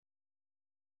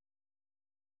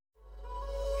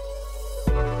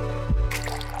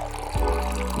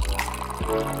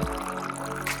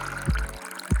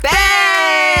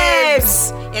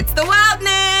Babes! It's the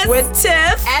Wildness with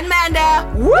Tiff and Manda.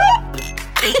 Whoop!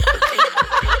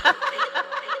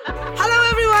 Hello,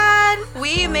 everyone.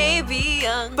 We may be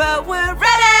young, but we're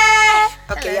ready.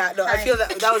 Okay, Hello. yeah, no, Hi. I feel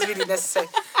that was really necessary,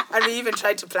 and we even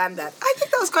tried to plan that. I think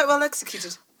that was quite well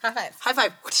executed. High five. High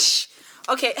five.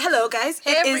 Okay, hello, guys.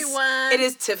 Hey, everyone. It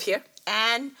is Tiff here.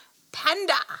 And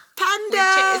Panda.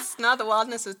 Panda. It's not the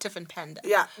Wildness with Tiff and Panda.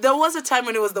 Yeah, there was a time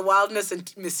when it was the Wildness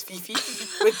and Miss Fifi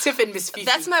with Tiff and Miss Fifi.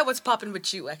 That's my what's poppin'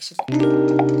 with you, actually.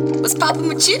 What's poppin'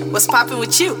 with you? What's poppin'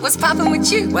 with you? What's poppin'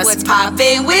 with you? What's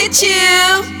poppin' with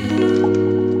you?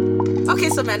 Okay,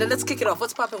 so Amanda, let's kick it off.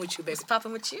 What's poppin' with you, baby? What's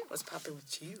poppin' with you? What's poppin'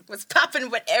 with you? What's poppin'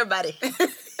 with everybody? I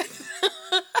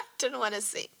didn't want to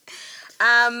say.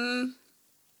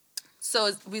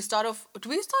 So we start off. Do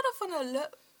we start off on a low?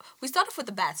 We start off with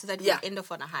the bat so that we end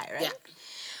off on a high, right? Yeah.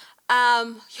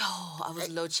 I was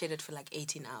load shedded for like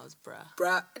 18 hours, bruh.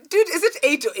 Bruh. Dude, is it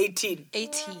 8 or 18?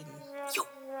 18. Yo.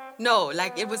 No,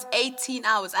 like it was 18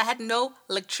 hours. I had no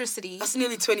electricity. That's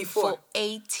nearly 24. For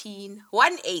 18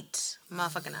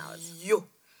 motherfucking hours. Yo.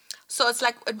 So it's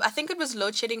like, I think it was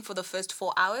load shedding for the first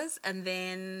 4 hours, and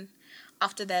then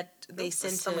after that they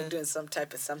sent someone doing some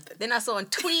type of something. Then I saw on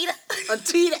Twitter. On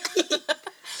Twitter.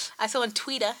 I saw on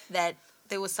Twitter that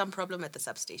there was some problem at the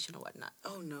substation or whatnot.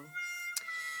 Oh no.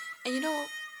 And you know,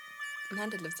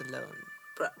 Amanda lives alone.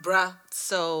 Bruh.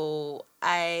 So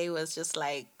I was just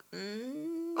like,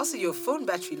 Also, your phone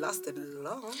battery lasted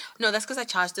long. No, that's because I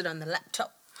charged it on the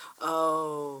laptop.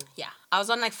 Oh. Yeah. I was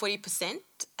on like 40%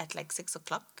 at like 6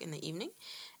 o'clock in the evening.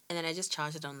 And then I just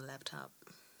charged it on the laptop.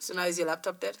 So now is your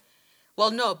laptop dead?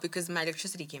 Well, no, because my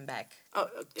electricity came back. Oh,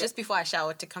 okay. Just before I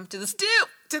showered to come to the stew.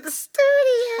 To the studio.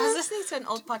 I was listening to an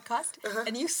old podcast,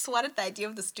 and you swatted the idea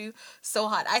of the stew so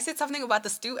hard. I said something about the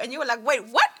stew, and you were like, wait,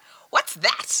 what? What's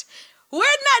that? We're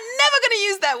never going to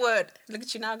use that word. Look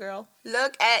at you now, girl.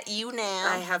 Look at you now.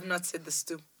 I have not said the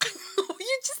stew.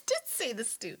 You just did say the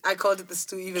stew. I called it the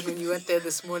stew even when you went there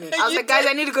this morning. I was like, guys,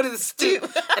 I need to go to the stew.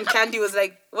 And Candy was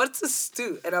like, what's a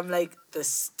stew? And I'm like, the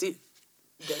stew.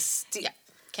 The stew. Yeah.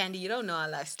 Candy, you don't know our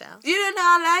lifestyle. You don't know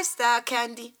our lifestyle,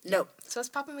 Candy. No. So what's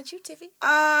popping with you, Tiffy?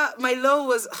 My low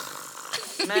was,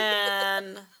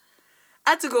 man. I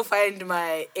had to go find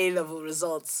my A-level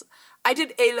results. I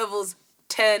did A-levels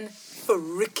 10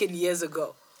 freaking years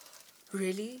ago.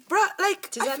 Really? Bruh,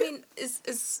 like... Does that mean,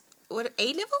 is what,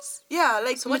 A-levels? Yeah,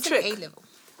 like so matric. What's an A-level?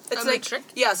 It's a like, matric?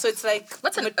 Yeah, so it's like...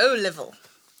 What's an O-level?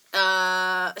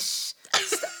 What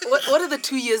are the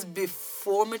 2 years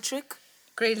before matric?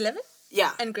 Grade 11?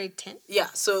 Yeah. And grade 10? Yeah,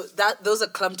 so those are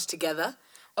clumped together.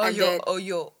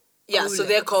 Yeah, so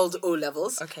they're called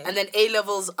O-levels. Okay. And then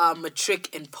A-levels are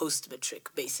matric and post-matric,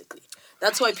 basically.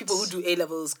 That's why people who do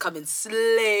A-levels come and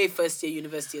slay first-year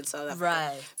university in South Africa.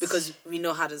 Right. Because we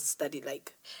know how to study,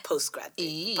 like, post-grad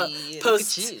things. Look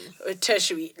at you.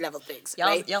 Tertiary level things, Y'all,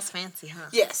 right? y'all's fancy, huh?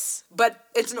 Yes. But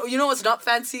it's you know what's not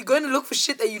fancy? Going to look for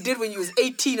shit that you did when you was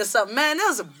 18 or something. Man, that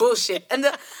was a bullshit. And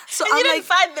so And I'm you like... didn't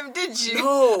find them, did you?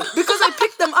 No, because I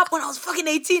picked them up when I was fucking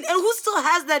 18. And who still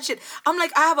has that shit? I'm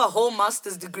like, I have a whole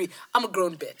master's degree. I'm a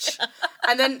grown bitch.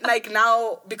 And then, like,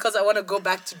 now, because I want to go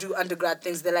back to do undergrad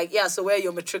things, they're like, yeah, so where are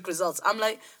your matric results? I'm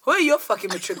like, where are your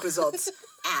fucking matric results,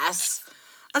 ass?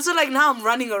 And so, like, now I'm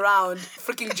running around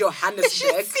freaking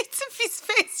Johannesburg. See Tiffy's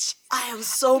face. I am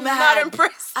so mad. Not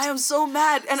impressed. I am so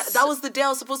mad. And that was the day I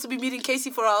was supposed to be meeting Casey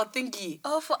for our thingy.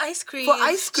 Oh, for ice cream. For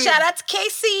ice cream. Shout out to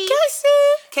Casey.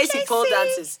 Casey pole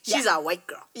dances. She's our white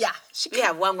girl. Yeah. We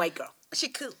have one white girl. She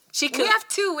cool. She cool. We have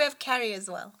two. We have Carrie as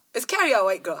well. Is Carrie our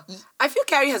white girl? I feel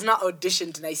Carrie has not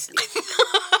auditioned nicely.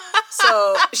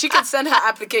 So she can send her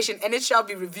application and it shall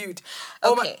be reviewed.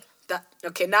 Okay.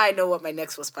 Okay, now I know what my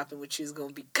next was popping with you is going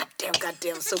to be.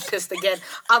 Goddamn, I'm so pissed again.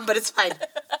 But it's fine.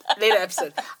 Later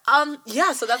episode.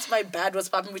 Yeah, so that's my bad what's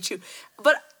popping with you.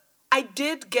 But I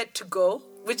did get to go,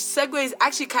 which segues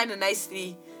actually kind of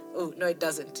nicely. Oh, no, it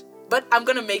doesn't. But I'm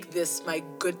going to make this my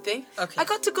good thing. Okay. I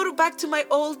got to go back to my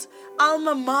old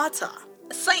alma mater.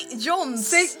 St. John's.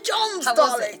 St. John's, How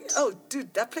darling. was it? Oh,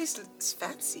 dude, that place is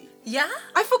fancy. Yeah?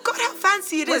 I forgot how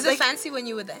fancy it is. Was it fancy when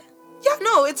you were there? Yeah,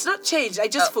 no, it's not changed. I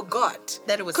just forgot.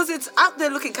 That it was... Because it's out there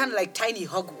looking kind of like tiny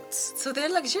Hogwarts. So they're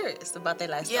luxurious about their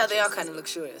lifestyle. Yeah, they are kind of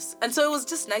luxurious. And so it was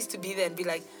just nice to be there and be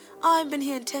like, oh, I've been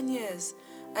here in 10 years.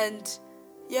 And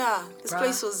yeah, this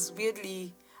place was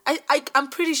weirdly... I'm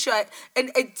pretty sure...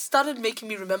 And it started making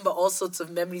me remember all sorts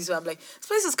of memories where I'm like, this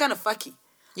place is kind of fucky.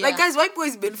 Yeah. Like, guys, white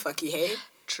boys been fucky, hey?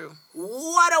 True.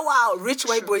 What a wow. Rich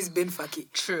white boys been fucky.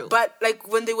 True. But like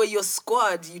when they were your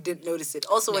squad, you didn't notice it.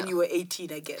 Also when No. you were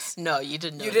 18, I guess. No, you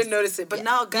didn't know. You didn't notice it. But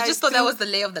now, guys, you just thought that was the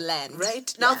lay of the land.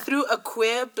 right? Now through a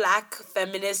queer, black,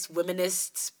 feminist,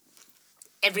 womanist,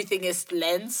 everythingist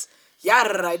lens,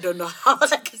 I don't know how.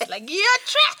 It's like, you're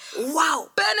trash. Wow.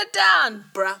 Burn it down.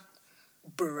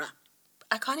 Bruh.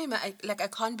 I can't even, I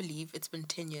can't believe it's been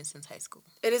 10 years since high school.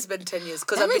 It has been 10 years.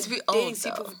 Because That I've means been we dating old,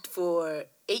 people though. for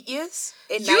 8 years.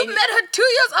 You 9 met her 2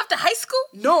 years after high school?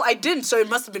 No, I didn't. So it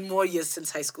must have been more years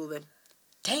since high school then.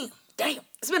 Damn.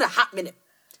 It's been a hot minute.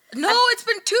 No, it's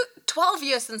been 12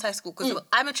 years since high school because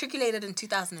I matriculated in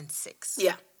 2006.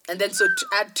 Yeah. And then so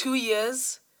add 2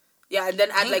 years. Yeah, and then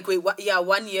add like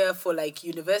 1 year for like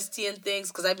university and things.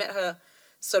 Because I met her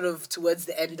sort of towards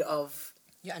the end of...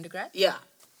 Your undergrad? Yeah.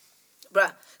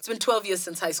 Bruh, it's been 12 years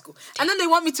since high school. And then they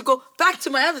want me to go back to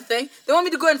my other thing. They want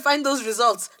me to go and find those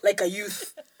results like a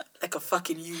youth. Like a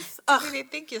fucking youth. Ugh. They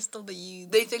think you're still the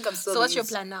youth. They think I'm still So the what's your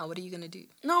youth. plan now? What are you going to do?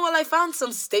 No, well, I found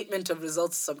some statement of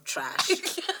results, some trash.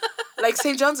 Like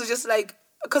St. John's was just like...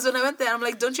 Because when I went there, I'm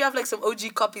like, don't you have like some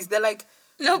OG copies? They're like...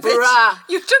 No, bruh. bitch.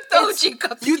 You took the OG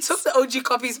copies. You took the OG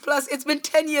copies. Plus, it's been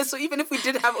 10 years, so even if we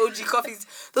did have OG copies,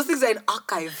 those things are in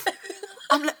archive.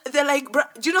 They're like, bruh,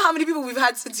 do you know how many people we've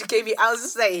had since you came here? I was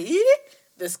just like,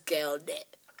 this girl did.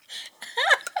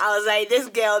 I was like, this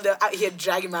girl out here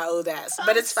dragging my old ass.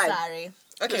 But it's fine. Sorry.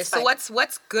 Okay, It's so fine.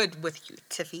 what's good with you,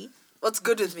 Tiffy? What's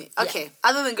good with me? Okay,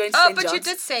 other than going to Oh, St. but John's. you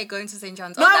did say going to St.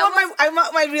 John's. No, I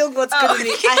want my real what's good with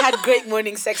me. I had great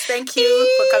morning sex. Thank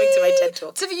you for coming to my TED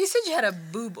Talk. Tiffy, you said you had a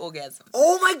boob orgasm.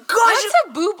 Oh my gosh! What's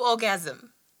a boob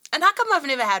orgasm? And how come I've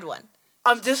never had one?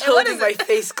 I'm just And what holding is my it?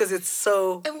 face because it's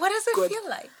so And what does it good. feel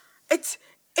like? It's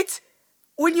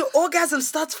when your orgasm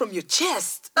starts from your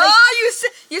chest. Like, Oh,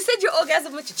 you said your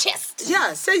orgasm with your chest. say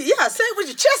it with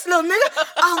your chest, little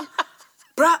nigga.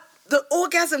 Bruh, the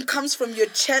orgasm comes from your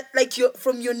chest, like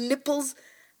from your nipples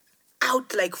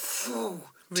out like to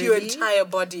your Really? entire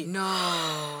body.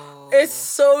 No. It's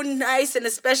so nice, and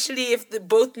especially if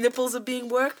both nipples are being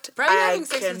worked. Bro, you're having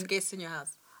sex with guests in your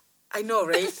house. I know,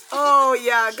 right? Oh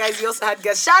yeah, guys, we also had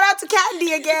guests. Shout out to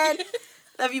Candy again.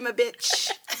 Love you, my bitch.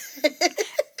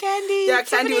 Candy. Yeah,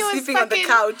 Candy was sleeping on the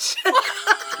couch.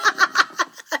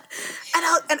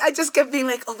 And I just kept being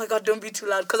like, oh my God, don't be too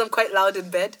loud. Because I'm quite loud in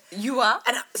bed. You are?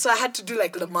 And so I had to do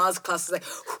like Lamar's classes, like,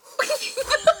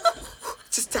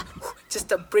 just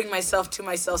to bring myself to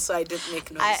myself so I didn't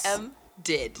make noise. I am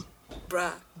dead.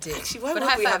 Bruh. Dead. Actually, why But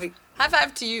weren't we high five. having... High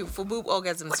five to you for boob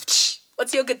orgasms.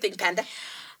 What's your good thing, Panda?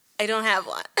 I don't have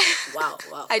one. Wow.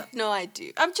 I know I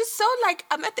do. I'm just so like,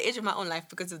 I'm at the edge of my own life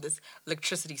because of this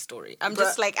electricity story. I'm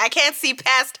just Bruh. like, I can't see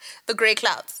past the gray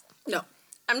clouds. No.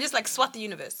 I'm just like, swat the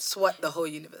universe. Swat the whole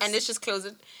universe. And let's just close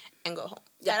it and go home.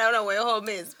 Yeah. I don't know where home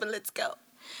is, but let's go.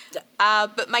 Yeah.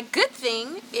 But my good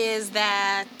thing is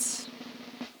that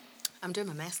I'm doing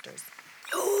my master's.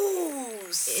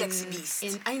 Ooh, sexy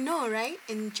beast. I know, right?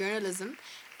 In journalism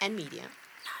and media.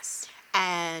 Nice.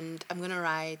 And I'm going to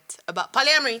write about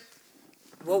polyamory.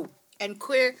 Whoa. And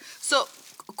queer. So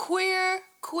queer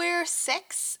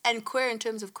sex and queer in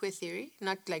terms of queer theory,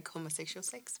 not like homosexual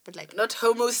sex, but like Not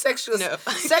homosexual. no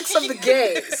Sex of the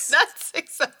gays. not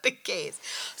sex of the gays.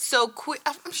 So queer.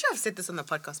 I'm sure I've said this on the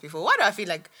podcast before. Why do I feel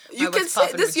like You my can words say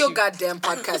puffing this with is your you? goddamn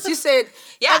podcast. You say it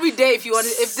Yeah. every day if you want.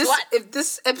 Swat. If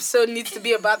this episode needs to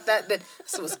be about that, then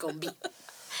that's what it's gonna be.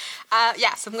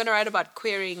 So I'm gonna write about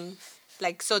queering.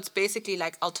 Like, so it's basically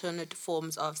like alternate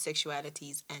forms of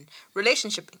sexualities and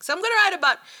relationshiping. So I'm gonna write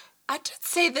about. I did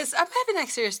say this. I'm having like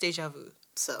serious deja vu.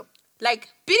 So Like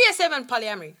BDSM and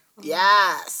polyamory.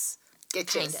 yes,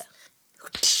 get yours. Kinda.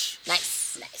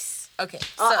 Nice. Okay. So,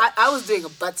 Oh, I was doing a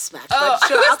butt smack, Oh, but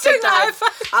sure, I was I'll take doing the a high high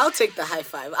five. five. I'll take the high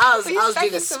five. I was Are you doing a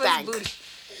spanking someone's spank. booty?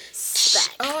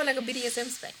 Spank. Oh, like a BDSM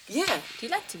spank. Yeah. Do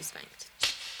you like to be spanked?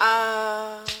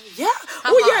 Yeah.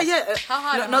 How hard? Yeah. How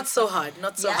hard No, or not not so hard.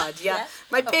 Not so Yeah? hard. Yeah. Yeah?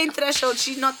 My pain threshold,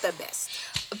 she's not the best.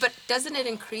 But doesn't it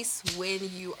increase when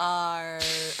you are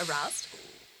aroused?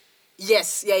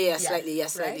 Yes. Yeah. Slightly.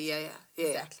 Yes. right? Slightly. Yeah.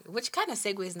 Exactly. Which kind of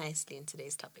segues nicely in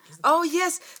today's topic. Isn't it? Oh,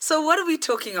 yes. So what are we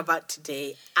talking about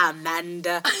today,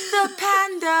 Amanda? The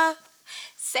panda.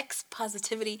 Sex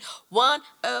positivity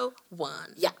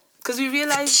 101. Yeah. Because we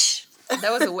realized...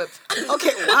 That was a whip. Okay,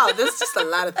 wow. There's just a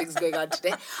lot of things going on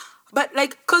today. But,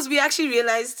 like, because we actually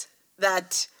realized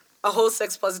that a whole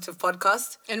sex positive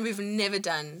podcast, And we've never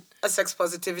done a sex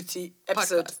positivity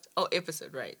episode. podcast. Oh,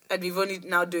 episode, right. And we've only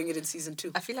now doing it in season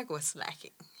 2. I feel like we're slacking.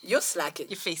 You're slacking.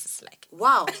 Your face is slacking.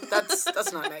 Wow, that's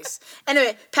not nice.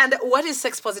 Anyway, Panda, what is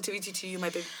sex positivity to you, my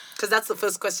baby? Because that's the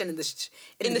first question in the notes.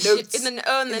 In the show research. notes.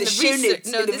 No, in the this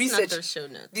research. is not the show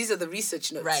notes. These are the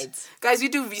research notes. Right. Guys, we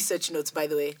do research notes, by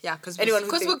the way. Yeah, because Anyone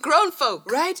we're grown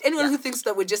folk. Right? Anyone Yeah. who thinks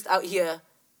that we're just out here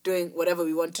doing whatever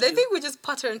we want to They do. think we just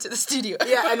potter into the studio.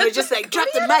 Yeah, and we're just like, drop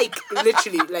the mic.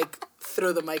 Literally, like,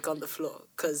 throw the mic on the floor.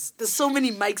 Because there's so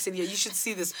many mics in here. You should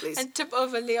see this place. And tip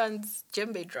over Leon's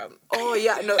djembe drum. Oh,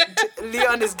 yeah. No,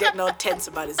 Leon is getting all tense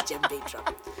about his djembe drum.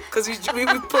 Because we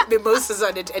put mimosas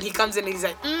on it, and he comes in and he's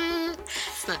like,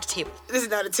 It's not a table. this is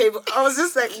not a table. I was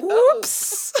just like,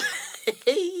 whoops.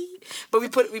 But we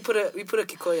put a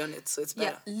kikoi on it, so it's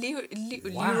better. Yeah,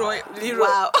 Leroy.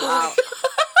 Wow.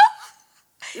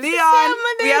 Leon,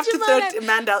 we have to Amanda, throw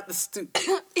Amanda out the stoop.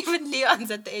 Even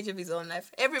Leon's at the edge of his own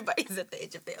life. Everybody's at the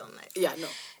edge of their own life. Yeah, no.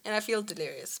 And I feel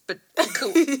delirious, but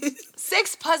cool.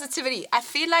 Sex positivity. I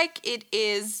feel like it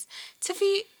is,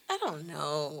 Tiffy, I don't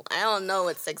know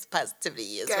what sex positivity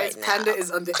is. Guys, right now. Panda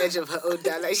is on the edge of her own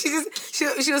dialogue.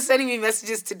 She was sending me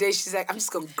messages today. She's like, I'm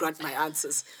just going to grunt my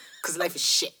answers because life is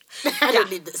shit. I don't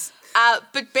need this.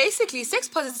 But basically, sex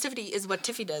positivity is what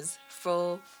Tiffy does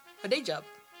for a day job.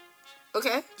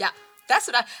 Okay. Yeah. That's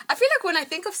what I feel like when I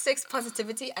think of sex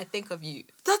positivity, I think of you.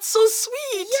 That's so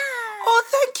sweet. Yeah. Oh,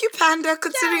 thank you, Panda,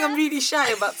 considering I'm really shy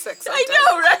about sex. I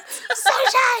know, right? So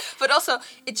shy. But also,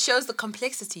 it shows the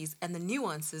complexities and the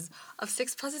nuances of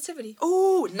sex positivity.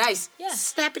 Oh, nice. Yeah.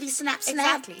 Snappity snap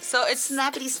snap. Exactly. So it's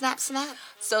Snappity snap snap.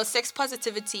 So sex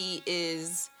positivity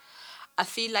is, I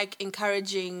feel like,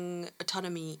 encouraging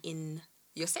autonomy in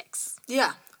your sex.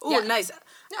 Yeah. Oh, Yeah. nice.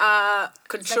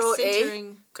 Control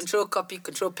centering. A, control copy,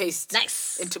 control paste.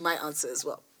 Nice. Into my answer as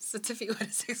well. So Tiffy, what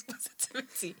is sex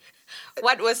positivity?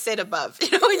 What was said above?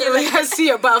 You know, when you're like, I see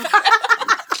above. in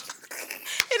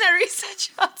a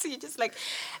research answer, you're just like,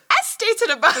 as stated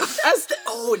above.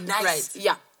 Oh, nice. Right.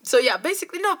 Yeah. So yeah,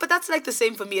 basically, no, but that's like the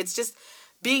same for me. It's just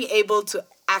being able to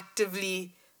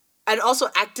actively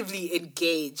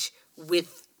engage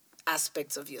with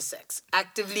aspects of your sex.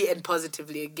 Actively and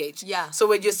positively engage. Yeah. So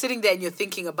when you're sitting there and you're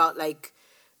thinking about like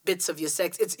bits of your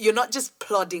sex, you're not just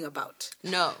plodding about.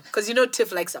 No. Because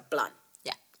Tiff likes a plan.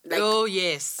 Yeah. Like, oh,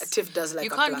 yes. Tiff does like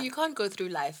you a can't, plan. You can't go through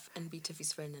life and be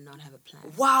Tiffy's friend and not have a plan.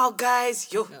 Wow, guys.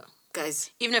 No.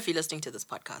 Guys. Even if you're listening to this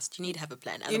podcast, you need to have a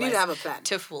plan. You need to have a plan.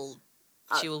 Tiff will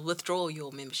withdraw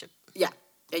your membership. Yeah.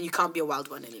 And you can't be a wild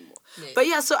one anymore. No. But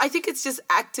yeah, so I think it's just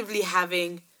actively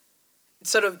having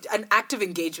sort of an active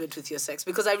engagement with your sex,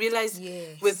 because I realized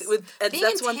with being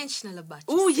that's intentional about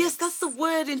your Oh sex. yes, that's the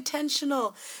word,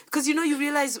 intentional. Because you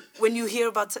realize when you hear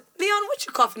about Leon, what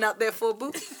you coughing out there for,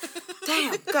 boo?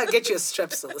 Damn, gotta get you a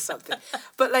Strepsil or something.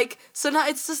 But like, so now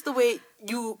it's just the way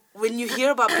when you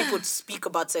hear about people speak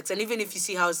about sex, and even if you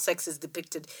see how sex is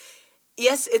depicted,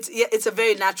 yes, it's a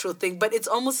very natural thing, but it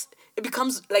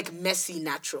becomes like messy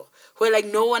natural, where like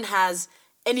no one has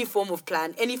any form of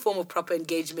plan, any form of proper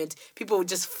engagement. People would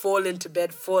just fall into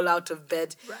bed, fall out of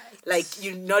bed. Right. Like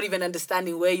you're not even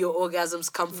understanding where your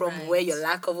orgasms come from, Right. where your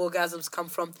lack of orgasms come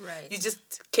from. Right. You just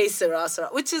case sarah,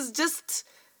 which is just,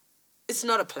 it's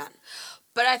not a plan.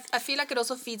 But I feel like it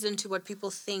also feeds into what people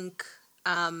think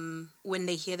when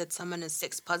they hear that someone is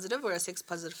sex positive or a sex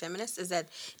positive feminist, is that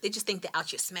they just think they're out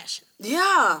here smashing.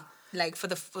 Yeah. Like for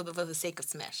the sake of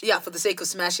smashing. Yeah, for the sake of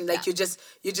smashing. Like you're just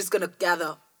gonna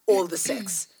gather all the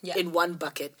sex in one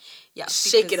bucket. Yeah.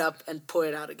 Shake it up and pour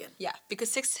it out again. Yeah, because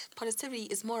sex positivity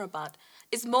is more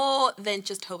than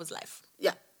just Ho's life.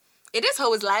 Yeah. It is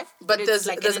Ho's life, But it's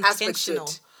there's an aspects to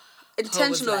it.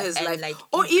 Intentional Ho's his life life. and, like,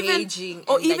 or even engaging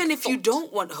even and, if you thought.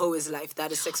 don't want Ho his life,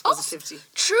 that is sex positivity.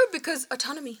 True, because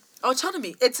autonomy.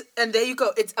 Autonomy. And there you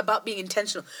go. It's about being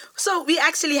intentional. So we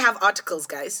actually have articles,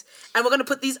 guys. And we're going to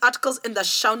put these articles in the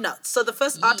show notes. So the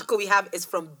first article we have is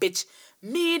from Bitch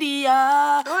Media.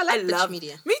 Oh, I like Bitch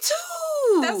Media. Me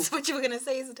too. That's what you were going to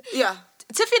say, isn't it? Yeah.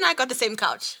 Tiffy and I got the same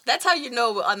couch. That's how you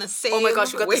know we're on the same. Oh my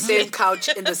gosh, we got the same wavelength. couch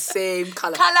in the same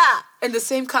color. In the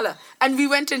same color. And we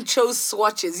went and chose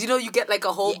swatches. You get like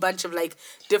a whole bunch of like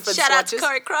different Shout swatches. out to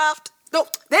Corey Craft. No,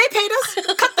 they ain't paid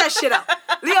us. Cut that shit out.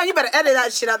 Leon, you better edit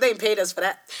that shit out. They ain't paid us for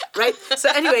that. Right? So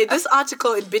anyway, this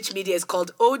article in Bitch Media is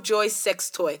called Oh Joy Sex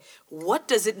Toy. What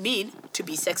does it mean to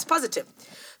be sex positive?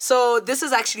 So this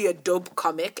is actually a dope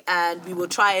comic, and we will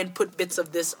try and put bits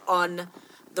of this on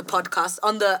the podcast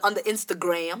on the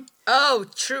Instagram. Oh,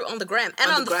 true, on the gram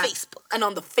and on the Facebook. And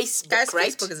on the Facebook, Guys,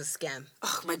 right? Facebook is a scam.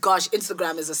 Oh my gosh,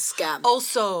 Instagram is a scam.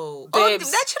 Also,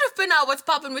 Babes. that should have been our What's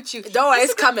Poppin' With You. Don't worry,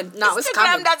 it's coming. No, it's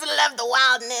coming. Instagram doesn't love the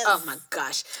wildness. Oh my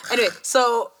gosh. Anyway,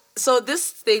 so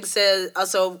this thing says,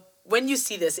 also, when you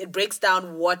see this, it breaks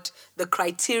down what the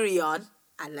criterion,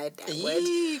 I like that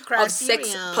word, of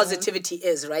sex positivity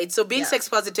is, right? So being sex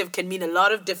positive can mean a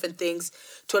lot of different things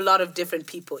to a lot of different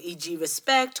people, e.g.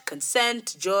 respect,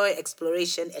 consent, joy,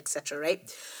 exploration, etc.,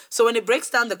 right? So when it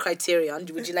breaks down the criterion,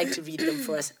 would you like to read them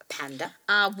for us, Panda?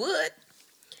 I would.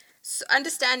 So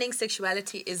understanding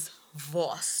sexuality is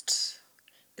vast.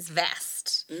 It's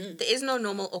vast. There is no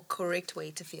normal or correct way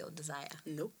to feel desire.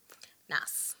 Nope.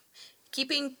 Nice.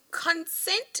 Keeping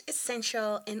consent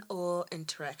essential in all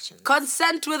interactions.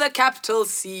 Consent with a capital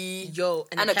C. Yo,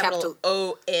 and a capital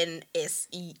ONSENT.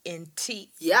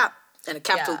 Yeah, and a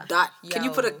capital dot. Yo. Can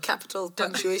you put a capital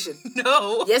punctuation?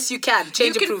 No. Yes, you can.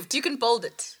 Change approved. You can bold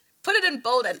it. Put it in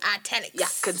bold and italics. Yeah,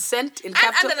 consent in and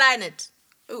capital. underline it.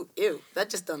 Ooh, ew, that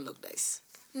just doesn't look nice.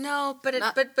 No, but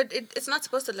it's not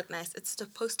supposed to look nice. It's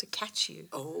supposed to catch you.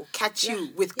 Oh, catch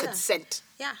you with consent.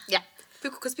 Yeah. Yeah.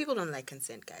 Because people don't like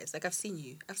consent, guys. Like, I've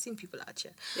seen people out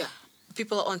here. Yeah.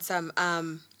 People are on some,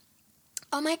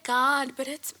 oh my God, but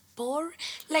it's boring.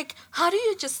 Like, how do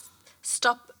you just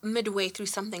stop midway through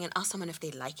something and ask someone if they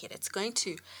like it? It's going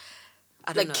to,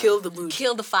 I don't know. Kill the mood.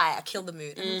 Kill the fire, kill the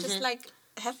mood. And I'm just like,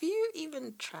 have you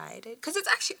even tried it? Because it's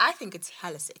actually, I think it's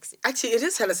hella sexy. Actually, it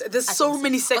is hella sexy. There's so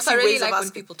many sexy also, I really ways like of when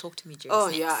asking. people talk to me during Oh,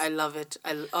 sex. yeah, I love it.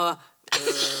 I know.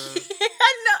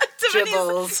 Tiffany's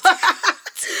Dribbles.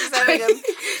 She's having a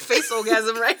face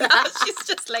orgasm right now. She's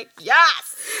just like,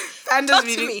 yes. Panda's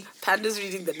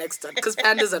reading the next one because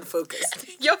Panda's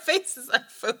unfocused. Your face is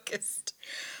unfocused.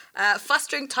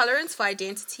 Fostering tolerance for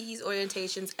identities,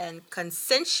 orientations, and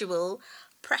consensual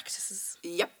practices.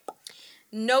 Yep.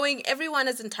 Knowing everyone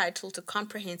is entitled to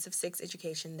comprehensive sex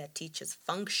education that teaches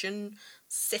function,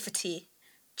 safety,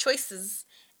 choices,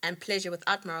 and pleasure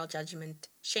without moral judgment,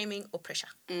 shaming, or pressure.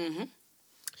 Mm-hmm.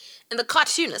 And the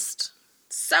cartoonist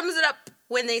sums it up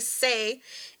when they say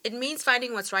it means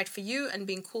finding what's right for you and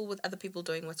being cool with other people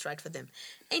doing what's right for them.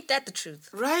 Ain't that the truth?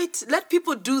 Right? Let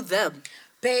people do them.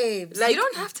 Babes, like, you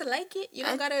don't have to like it. You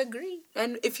don't got to agree.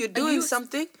 And if you're doing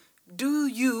something, do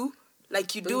you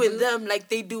like you doing them like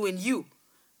they doing you.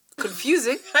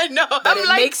 Confusing. I know. But it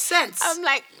makes sense. I'm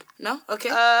like, no? Okay.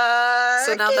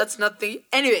 So now that's not the...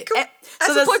 Anyway. Cool.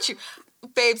 So I support you.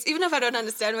 Babes, even if I don't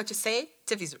understand what you say,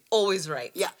 Tiffy's always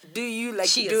right. Yeah. Do you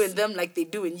like doing them like they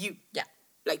doing you? Yeah.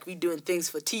 Like we doing things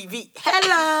for TV.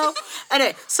 Hello.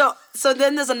 Anyway, so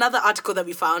then there's another article that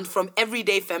we found from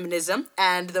Everyday Feminism,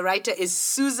 and the writer is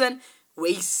Susan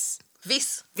Weiss.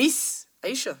 Weiss. Are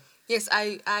you sure? Yes,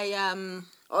 I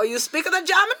Oh, you speak of the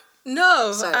German?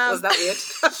 No. Sorry, was that weird?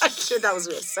 Sure, that was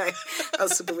weird. Sorry, that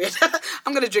was super weird.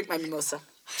 I'm gonna drink my mimosa.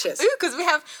 Cheers. Because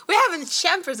we're having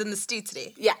champers in the stew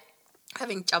today. Yeah.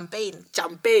 Having champagne.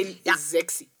 Champagne is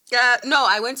sexy. No,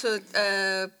 I went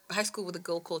to high school with a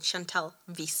girl called Chantal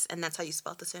Weiss, and that's how you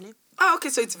spell the surname. Oh, okay,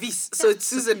 so it's Weiss. So it's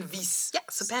Susan Weiss. Yeah,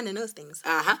 so Panda knows things.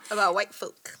 Uh-huh. About white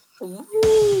folk.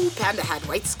 Ooh, Panda had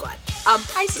white squad.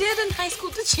 I did in high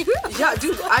school, did you? Yeah,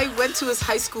 dude, I went to his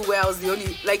high school where I was the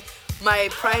only, like, my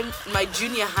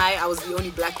junior high, I was the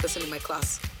only black person in my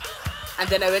class. And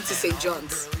then I went to St.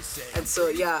 John's. And so,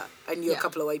 yeah, I knew a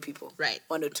couple of white people. Right.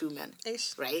 1 or 2 men.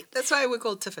 Ish. Right? That's why we're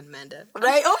called Tiff and Manda.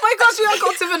 Right? Oh my gosh, we are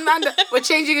called Tiff and Manda. We're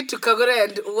changing it to Kagore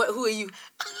and who are you?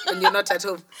 When you're not at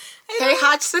home. Hey,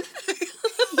 Hodgson.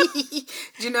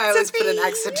 Do you know I always put an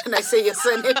accent when I say your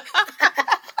surname?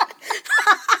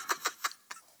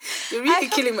 You're really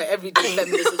killing my everyday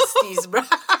feminism steez, bro.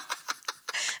 I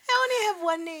only have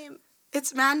one name.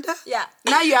 It's Manda? Yeah.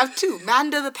 Now you have 2.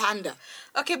 Manda the panda.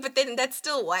 Okay, but then that's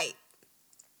still white.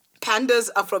 Pandas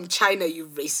are from China, you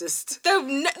racist. The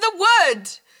word.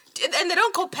 And they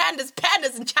don't call pandas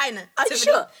in China. Are you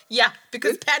sure? Yeah,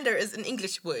 because panda is an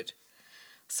English word.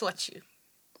 Swat you.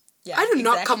 Yeah, I do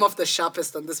not come off the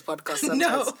sharpest on this podcast sometimes.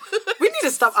 No. We need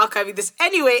to stop archiving this.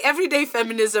 Anyway, everyday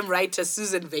feminism writer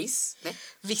Susan Weiss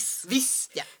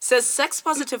says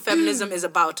sex-positive feminism is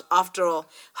about, after all,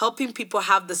 helping people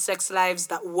have the sex lives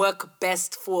that work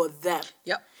best for them.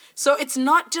 Yep. So it's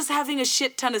not just having a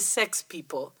shit ton of sex,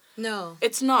 people. No.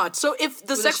 It's not. So if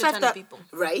the sex life that...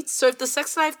 Right? So if the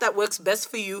sex life that works best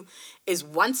for you is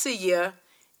once a year,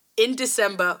 in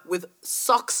December, with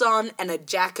socks on and a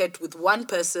jacket with one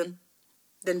person,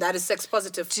 then that is sex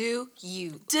positive. Do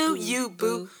you. Do you,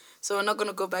 boo. So we're not going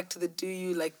to go back to the do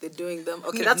you like they're doing them.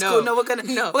 Okay, that's cool. No, we're gonna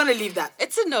leave that.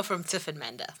 It's a no from Tiff and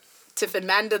Manda. Tiff and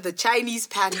Manda, the Chinese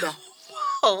panda.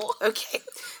 Oh. Okay.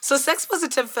 So sex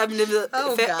positive feminism.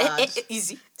 Oh, God.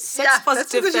 Easy. Sex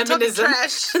positive that's because you're feminism.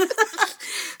 talking trash.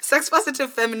 Sex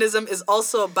positive feminism is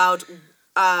also about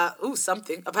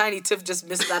something. Apparently Tiff just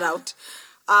missed that out.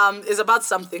 Is about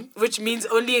something, which means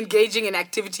only engaging in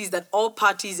activities that all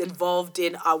parties involved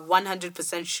in are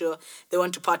 100% sure they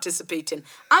want to participate in.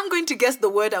 I'm going to guess the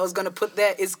word I was going to put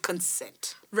there is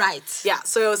consent. Right. Yeah,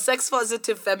 so sex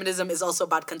positive feminism is also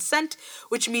about consent,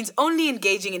 which means only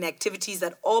engaging in activities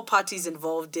that all parties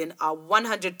involved in are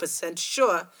 100%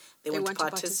 sure they want to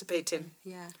participate in.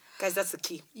 Yeah. Guys, that's the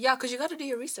key. Yeah, because you got to do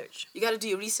your research. You got to do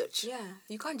your research. Yeah.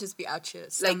 You can't just be out here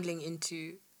stumbling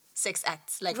into sex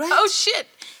acts. Like, Right. oh, shit.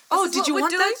 Oh, did you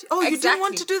want that? Oh, you didn't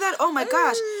want to do that? Oh, my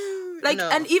gosh. Like, no.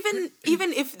 and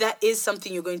even if that is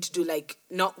something you're going to do, like,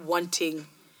 not wanting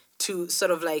to sort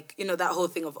of like, you know, that whole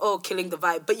thing of, killing the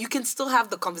vibe. But you can still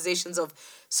have the conversations of,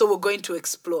 so we're going to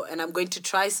explore and I'm going to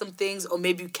try some things, or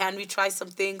maybe can we try some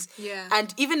things? Yeah.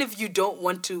 And even if you don't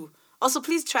want to, also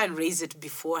please try and raise it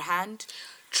beforehand.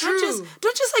 True.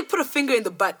 Don't just like put a finger in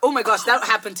the butt. Oh my gosh, that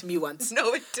happened to me once.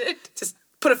 No, it did. Just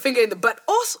put a finger in the butt.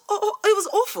 Also, it was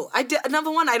awful.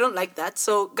 Number one, I don't like that.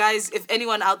 So guys, if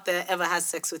anyone out there ever has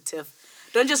sex with Tiff,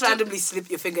 don't just randomly slip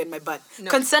your finger in my butt.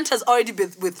 No. Consent has already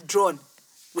been withdrawn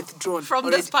from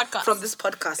already. this podcast. From this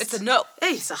podcast. It's a no.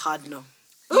 Hey, it's a hard no.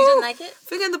 You didn't like it?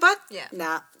 Finger in the butt? Yeah.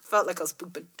 Nah, felt like I was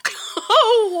pooping.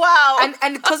 Oh, wow.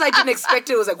 And because I didn't expect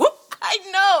it was like, whoop. I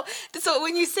know. So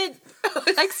when you said,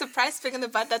 like, surprise finger in the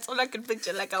butt, that's all I could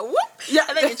picture. Like a whoop. Yeah.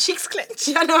 And then your cheeks clench.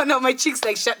 Yeah, no, my cheeks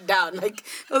like shut down. Like,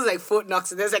 it was like Fort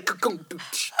Knox. And there's like, oh,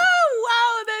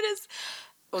 wow. That is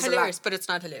hilarious. But it's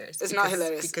not hilarious. It's not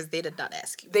hilarious. Because they did not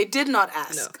ask you. They did not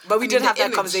ask. No. But we did have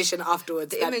that conversation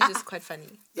afterwards. The image is quite funny.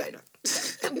 Yeah, I know.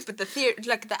 But the theory,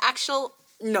 like the actual...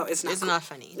 No, it's not. It's not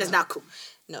funny. It's not cool.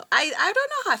 No, I don't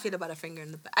know how I feel about a finger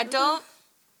in the butt. I don't.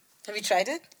 Have you tried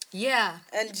it? Yeah.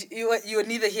 And you were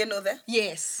neither here nor there?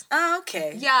 Yes. Oh,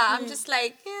 okay. Yeah, I'm just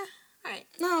like, yeah, all right.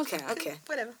 No, okay.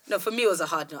 Whatever. No, for me it was a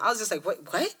hard no. I was just like, what?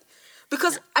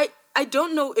 Because no. I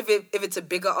don't know if it's a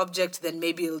bigger object, then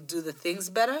maybe it'll do the things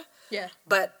better. Yeah.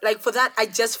 But like for that, I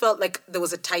just felt like there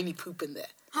was a tiny poop in there.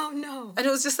 Oh no. And it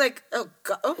was just like, oh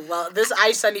god, oh well,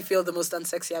 I suddenly feel the most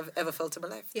unsexy I've ever felt in my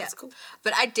life. Yeah. That's cool.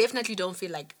 But I definitely don't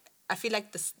feel like, I feel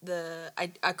like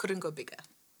I couldn't go bigger.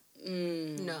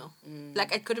 No.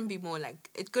 Like it couldn't be more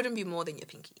than your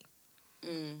pinky.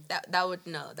 That would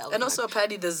and also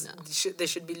apparently there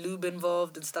should be lube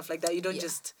involved and stuff like that. You don't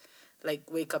just like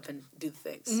wake up and do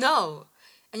things. No.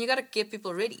 And you gotta get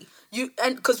people ready.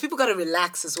 And because people gotta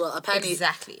relax as well. Apparently,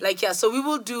 exactly. Like so we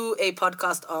will do a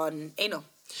podcast on anal.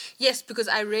 Yes, because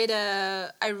I read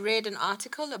an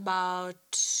article about,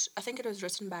 I think it was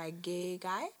written by a gay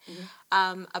guy,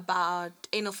 about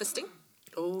anal fisting.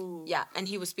 Oh. Yeah, and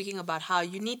he was speaking about how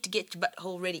you need to get your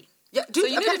butthole ready. Yeah, dude. So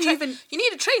you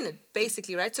need to train it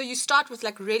basically, right? So you start with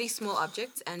like really small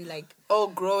objects and like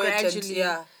grow gradually, it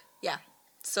and, yeah.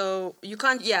 So you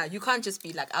can't just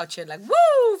be like out here like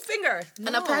woo finger. No.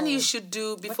 And apparently you should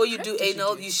do before you do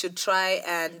anal, you should try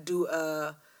and do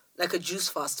like a juice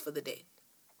fast for the day,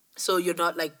 so you're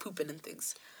not like pooping and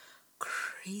things.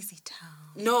 Crazy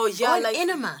town. No, yeah, like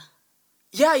enema.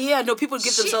 Yeah. No, people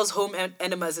give themselves home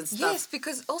enemas and stuff. Yes,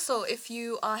 because also if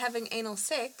you are having anal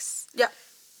sex,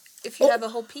 if you have a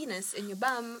whole penis in your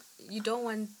bum, you don't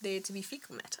want there to be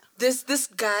fecal matter. This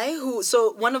guy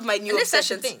one of my new obsessions. That's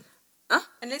your thing. Huh?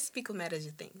 Unless fecal matter is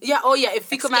your thing. Yeah, if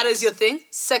fecal matter is your thing,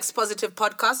 sex positive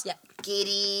podcast. Yeah.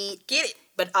 Get it.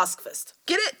 But ask first.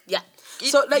 Get it. Yeah.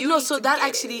 So that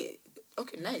actually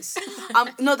okay, nice.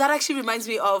 No, that actually reminds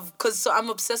me of I'm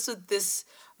obsessed with this.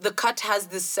 The Cut has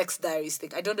this sex diaries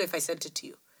thing. I don't know if I sent it to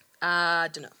you. I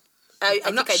don't know. I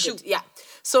think I did. Yeah.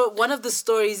 So one of the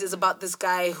stories is about this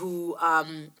guy who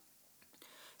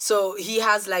so he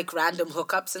has like random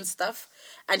hookups and stuff,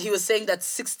 and he was saying that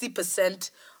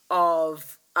 60%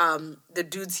 of the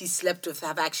dudes he slept with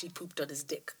have actually pooped on his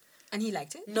dick. And he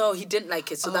liked it? No, he didn't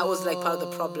like it. So that was like part of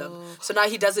the problem. So now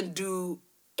he doesn't do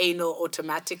anal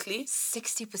automatically.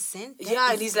 60%?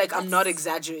 Yeah, and he's like, I'm not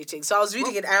exaggerating. So I was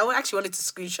reading it, and I actually wanted to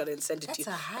screenshot it and send it to you.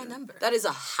 That's a high number. That is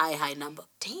a high number.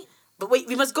 Damn. But wait,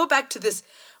 we must go back to this.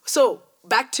 So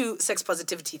back to sex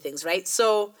positivity things, right?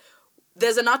 So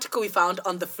there's an article we found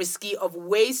on the Frisky of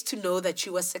ways to know that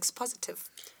you are sex positive.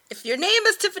 If your name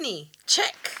is Tiffany,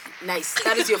 check. Nice.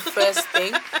 That is your first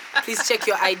thing. Please check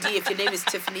your ID. If your name is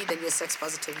Tiffany, then you're sex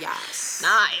positive. Yes.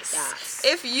 Nice. Yes.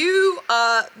 If you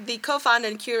are the co-founder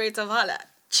and curator of Hala,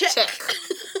 check.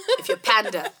 If you're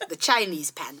Panda, the Chinese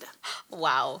Panda.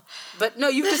 Wow. But no,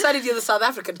 you've decided you're the South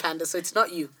African Panda, so it's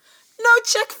not you. No,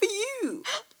 check for you.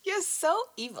 You're Manda's so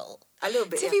evil. A little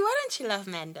bit, Tiffy, why don't you love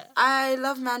Manda? I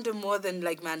love Manda more than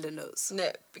like Manda knows.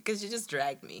 No, because you just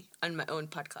dragged me on my own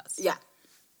podcast. Yeah.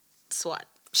 SWAT.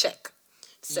 Check.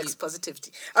 Sex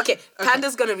positivity. Okay,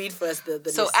 Panda's gonna read first the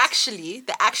So list. actually,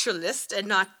 the actual list and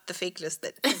not the fake list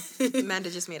that Amanda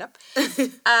just made up.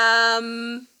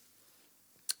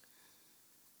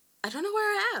 I don't know where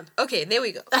I am. Okay, there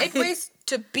we go. 8 ways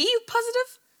to be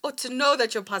positive or to know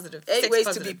that you're positive. 8 Sex ways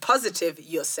positive. to be positive,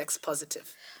 you're sex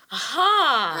positive.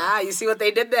 Aha. You see what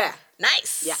they did there?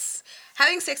 Nice. Yeah.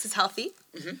 Having sex is healthy,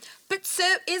 but so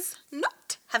is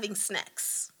not having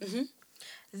snacks.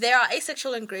 There are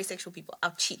asexual and grey sexual people.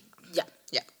 I'll cheat. Yeah.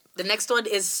 Yeah. The next one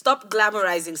is stop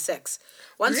glamorizing sex.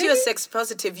 Once Really? you're sex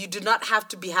positive, you do not have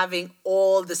to be having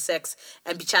all the sex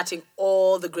and be chatting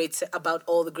all the about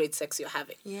all the great sex you're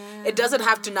having. Yeah. It doesn't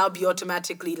have to now be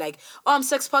automatically like, oh, I'm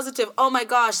sex positive. Oh my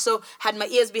gosh. So had my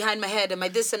ears behind my head and my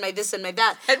this and my this and my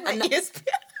that. And my And ears.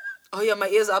 oh yeah, my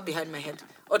ears are behind my head.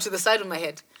 Or to the side of my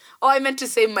head. Oh, I meant to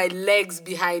say my legs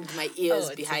behind my ears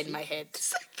behind my head.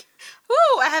 It's like,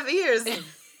 woo, I have ears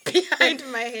behind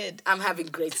my head. I'm having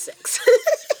great sex.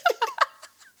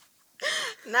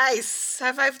 Nice.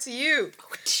 High five to you.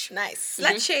 Nice.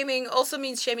 Slut shaming also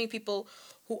means shaming people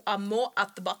who are more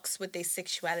out the box with their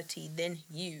sexuality than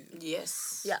you.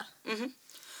 Yes. Yeah.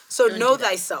 So Don't know do that.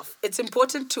 thyself. It's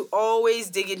important to always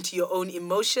dig into your own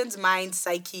emotions, mind,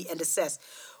 psyche, and assess.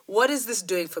 What is this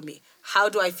doing for me? How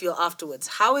do I feel afterwards?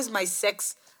 How is my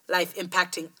sex life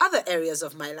impacting other areas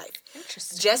of my life?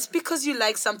 Interesting. Just because you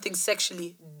like something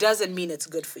sexually doesn't mean it's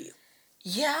good for you.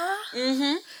 Yeah.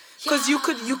 Because you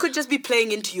could just be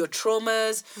playing into your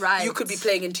traumas. Right. You could be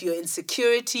playing into your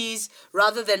insecurities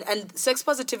rather than, and sex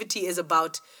positivity is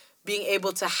about being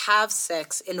able to have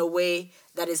sex in a way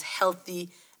that is healthy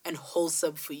and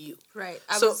wholesome for you. Right.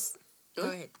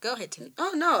 Go ahead, Timmy.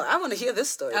 Oh no, I want to hear this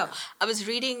story. Oh, now. I was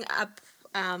reading up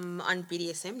on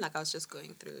BDSM, like I was just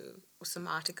going through some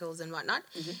articles and whatnot.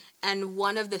 And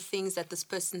one of the things that this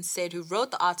person said who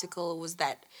wrote the article was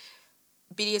that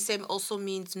BDSM also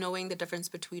means knowing the difference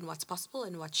between what's possible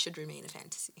and what should remain a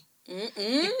fantasy.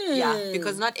 Yeah,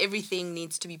 because not everything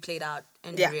needs to be played out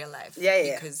in real life.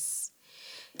 Yeah. Because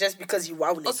Just because you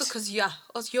wow it. also because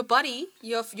your body,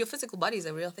 your physical body is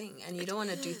a real thing, and you don't want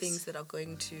to do things that are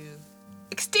going to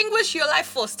extinguish your life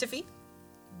force, Tiffy.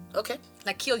 Okay.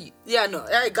 Like kill you. Yeah, no,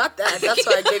 I got that. That's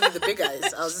why I gave you the big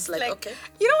eyes. I was just like okay.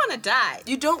 You don't want to die.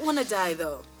 You don't want to die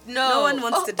though. No. No one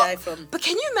wants to die from. But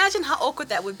can you imagine how awkward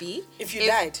that would be? If you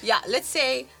died. Yeah, let's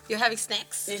say you're having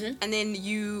snacks and then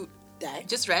you Die.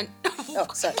 just ran. Oh,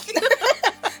 sorry.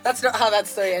 That's not how that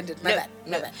story ended. My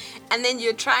bad. And then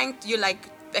you're like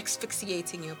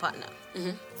asphyxiating your partner.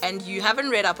 And you haven't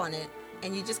read up on it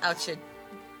and you just out here,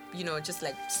 just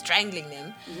like strangling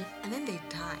them. And then they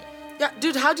die. Yeah,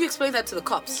 dude, how do you explain that to the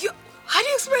cops? How do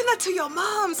you explain that to your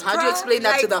moms? How do you explain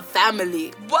that to the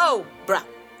family? Whoa. Bruh.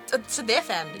 To their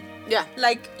family. Yeah.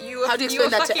 Like you. How do you explain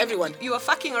that to everyone? You were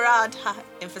fucking around.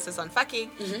 Emphasis on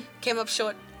fucking. Came up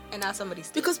short, and now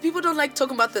somebody's. Because people don't like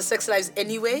talking about their sex lives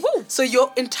anyway. Woo. So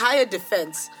your entire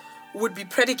defense would be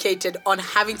predicated on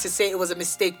having to say it was a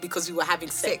mistake because you were having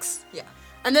sex. Yeah.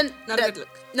 And then Not a good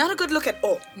look. Not a good look at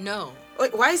all. No.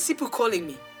 Wait, why is Sipu calling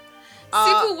me?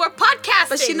 Sipu, we're podcasting.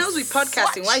 But she knows we're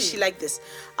podcasting. Swat Why is you. she like this?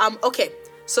 Okay.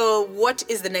 So what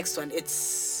is the next one?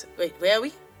 Wait, where are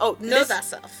we? Oh, Know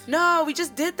thyself. No, we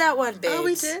just did that one, babe. Oh,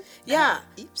 we did? Yeah.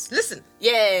 Oops. Listen.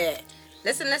 Yeah.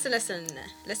 Listen.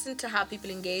 Listen to how people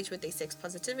engage with their sex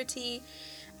positivity.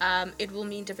 It will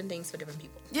mean different things for different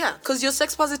people. Yeah, because your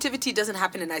sex positivity doesn't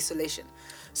happen in isolation.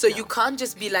 So you can't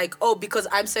just be like, oh, because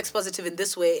I'm sex positive in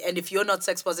this way, and if you're not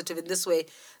sex positive in this way,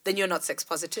 then you're not sex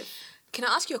positive. Can I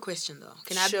ask you a question though?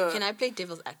 Sure. Can I play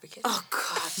devil's advocate? Oh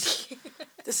God.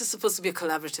 This is supposed to be a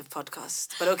collaborative podcast,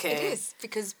 but okay. It is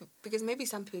because maybe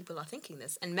some people are thinking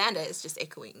this, and Manda is just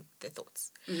echoing their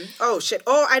thoughts. Oh shit.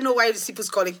 Oh, I know why Sipu's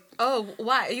calling. Oh,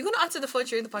 why? Are you gonna answer the phone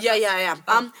during the podcast? Yeah, I am.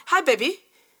 Oh. Hi, baby.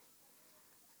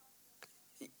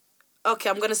 Okay,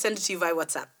 I'm gonna send it to you via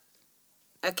WhatsApp.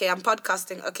 Okay, I'm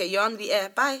podcasting. Okay, you're on the air.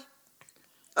 Bye.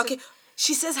 Okay,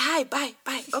 she says hi. Bye.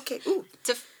 Okay. Ooh.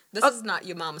 Tiff, this is not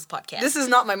your mama's podcast. This is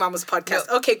not my mama's podcast.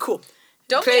 No. Okay, cool.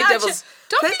 Don't be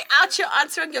out here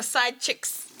answering your side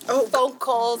chicks phone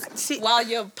calls while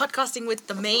you're podcasting with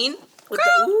the main.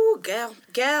 Girl.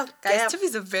 Guys,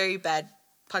 Tiffy's a very bad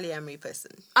polyamory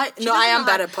person. I am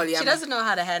bad at polyamory. She doesn't know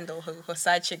how to handle her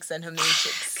side chicks and her main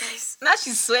chicks. Guys. Now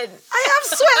she's sweating. I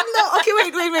am sweating now. Okay,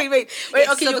 wait. Yes,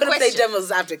 Okay, so you're the going to play question-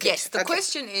 devil's advocate. Yes, the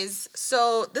question is,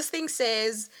 so this thing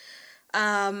says,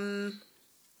 listen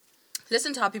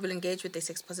to how people engage with their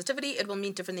sex positivity. It will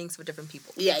mean different things for different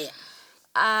people. Yeah.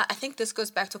 I think this goes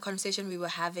back to a conversation we were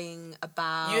having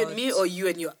about... You and me, or you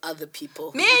and your other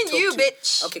people? Me and you,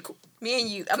 bitch. Okay, cool. Me and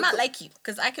you. I'm not like you,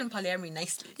 because I can polyamory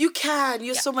nicely. You can.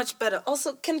 You're so much better.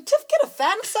 Also, can Tiff get a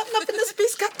fan or something up in this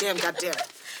piece? God damn it.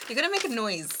 You're going to make a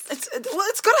noise. It's going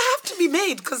to have to be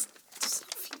made, because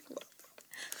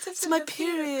it's my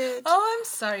period. Oh, I'm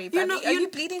sorry, baby. Are you you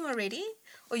bleeding already?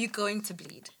 Or are you going to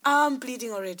bleed? I'm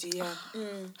bleeding already, yeah.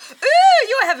 Ooh,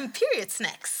 you are having period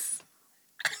snacks.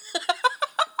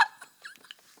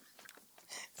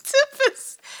 Tiff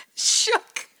is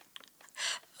shook.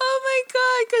 Oh my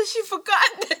god, because she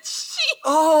forgot that she...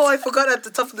 Oh, I forgot at the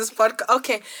top of this podcast.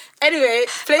 Okay. Anyway,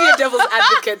 play your devil's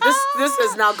advocate. This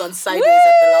has now gone sideways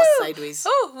at the last sideways.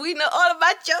 Oh, we know all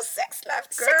about your sex life,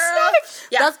 girl. Sex life.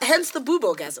 Yeah. That's hence the boob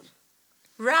orgasm.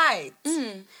 Right.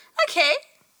 Okay.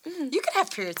 You can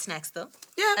have period snacks though.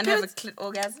 Yeah. And have a clit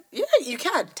orgasm. Yeah, you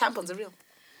can. Tampons are real.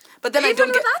 But then Even I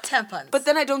don't get without tampons. But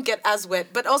then I don't get as wet.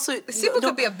 But also, People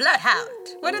could be a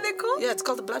bloodhound. What are they called? Yeah, it's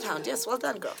called the bloodhound. Yes, well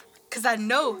done, girl. Because I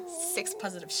know sex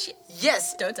positive shit.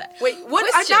 Yes. Don't I? Wait, what?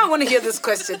 I now want to hear this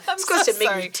question. This question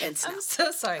made me tense now. I'm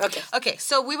so sorry. Okay.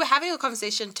 So we were having a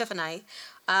conversation, Tiff and I,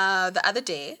 the other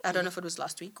day. I don't know if it was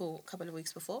last week or a couple of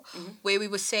weeks before, where we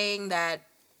were saying that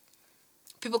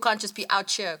people can't just be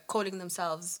out here calling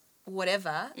themselves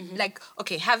whatever. Like,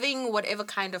 okay, having whatever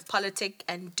kind of politic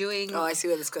and doing... Oh, I see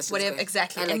where this question is going.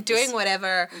 Exactly. Like and doing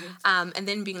whatever, and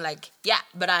then being like, yeah,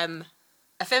 but I'm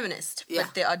a feminist. Yeah.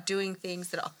 But they are doing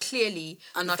things that are clearly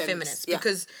not feminist. Yeah.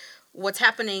 Because what's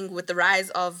happening with the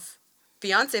rise of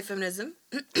Beyonce feminism...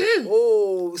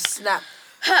 Oh, snap.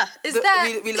 Is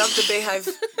that... We love the Bayhive.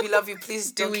 We love you.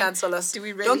 Please don't cancel us. Do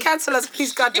we really? Don't cancel us.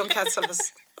 Please, God, don't cancel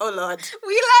us. Oh, Lord.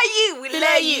 We love you. We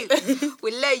love you.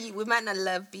 We love you. We might not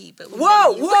love B, but we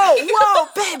whoa, love you. whoa,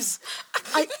 babes.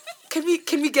 Can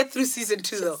we get through season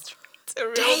 2 though?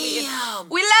 Damn.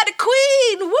 We love the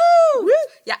queen. Woo.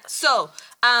 Yeah. So,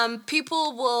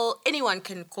 anyone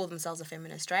can call themselves a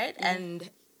feminist, right? And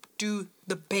do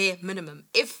the bare minimum,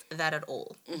 if that at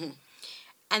all.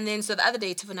 And then, so the other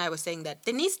day, Tiff and I were saying that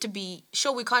there needs to be,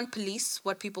 sure, we can't police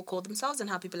what people call themselves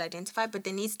and how people identify, but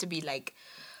there needs to be like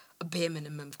a bare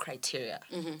minimum criteria.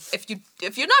 If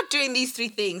you're not doing these 3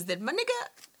 things, then my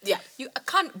nigga, you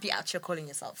can't be out here calling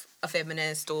yourself a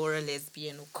feminist or a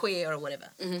lesbian or queer or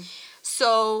whatever.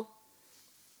 So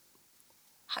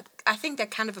I think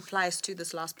that kind of applies to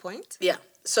this last point. Yeah.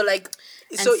 So like,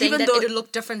 And so saying even that though it'll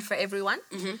look different for everyone,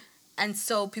 and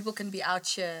so people can be out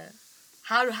here.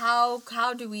 How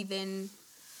do we then?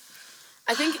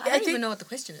 I don't even know what the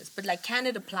question is, but like, can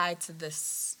it apply to the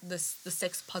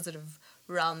sex positive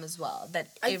realm as well?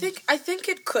 I think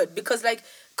it could, because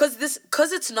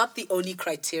it's not the only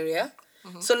criteria.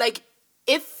 So like,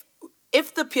 if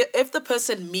the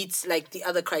person meets like the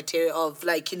other criteria of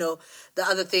like, you know, the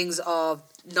other things of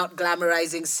not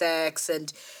glamorizing sex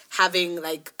and having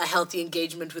like a healthy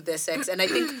engagement with their sex, and I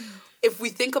think if we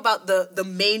think about the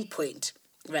main point,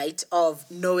 right, of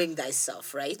knowing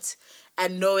thyself, right,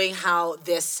 and knowing how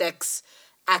their sex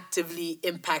actively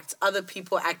impacts other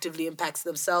people, actively impacts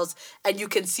themselves, and you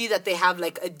can see that they have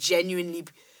like a genuine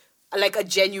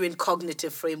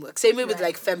cognitive framework. Same way with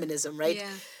like feminism, right? Yeah.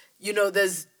 You know,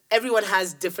 everyone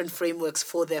has different frameworks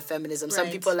for their feminism. Right. Some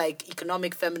people are like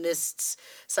economic feminists,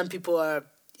 some people are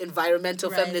environmental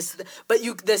feminists, but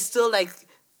there's still like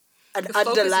an the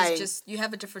underlying... focus is just, you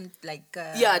have a different like...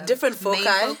 different foci.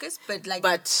 Main focus, but like...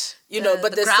 But, you know,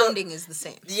 but the grounding is the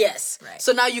same. Yes. Right.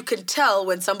 So now you can tell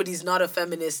when somebody's not a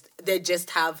feminist, they just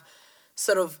have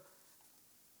sort of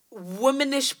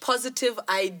womanish positive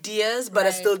ideas, but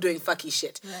are still doing fucky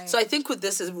shit. Right. So I think with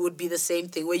this, it would be the same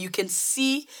thing, where you can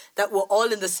see that we're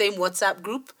all in the same WhatsApp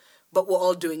group, but we're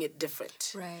all doing it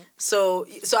different. Right. So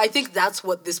I think that's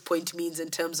what this point means in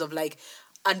terms of like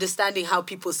understanding how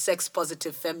people's sex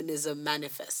positive feminism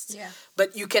manifests. Yeah.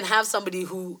 But you can have somebody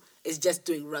who is just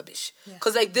doing rubbish.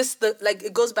 Because like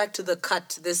it goes back to the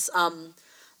Cut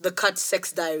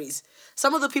sex diaries.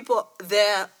 Some of the people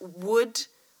there would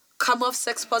come off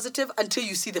sex positive until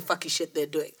you see the fucky shit they're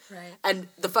doing. Right. And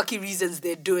the fucky reasons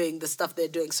they're doing the stuff they're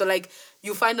doing. So like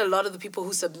you find a lot of the people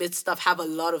who submit stuff have a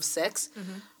lot of sex,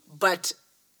 but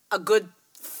a good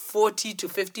 40 to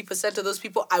 50% of those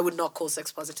people I would not call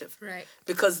sex positive. Right.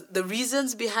 Because the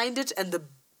reasons behind it and the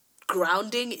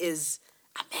grounding is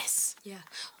a mess. Yeah.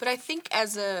 But I think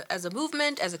as a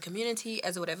movement, as a community,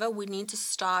 as whatever, we need to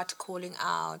start calling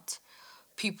out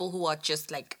people who are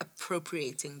just like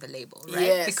appropriating the label, right?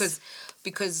 Yes.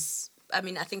 Because I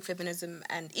mean, I think feminism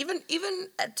and even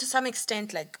to some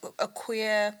extent like a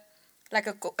queerness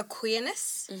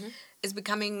is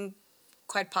becoming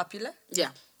quite popular.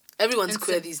 Yeah. Everyone's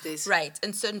queer these days. Right.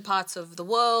 In certain parts of the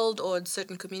world or in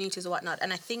certain communities or whatnot.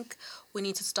 And I think we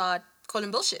need to start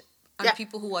calling bullshit on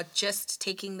people who are just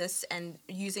taking this and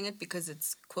using it because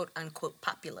it's quote unquote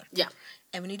popular. Yeah.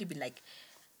 And we need to be like,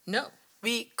 no.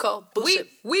 We call bullshit.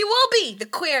 We will be the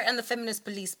queer and the feminist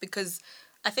police, because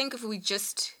I think if we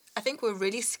just... I think we're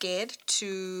really scared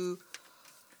to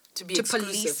be exclusive.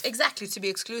 Police, exactly, to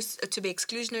be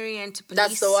exclusionary and to police.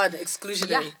 That's the one,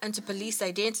 exclusionary. Yeah, and to police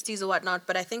identities or whatnot.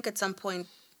 But I think at some point,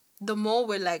 the more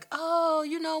we're like, oh,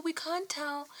 we can't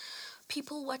tell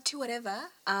people what to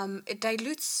whatever. It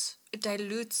dilutes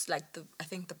like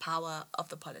the power of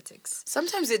the politics.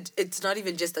 Sometimes it's not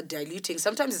even just a diluting.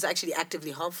 Sometimes it's actually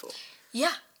actively harmful.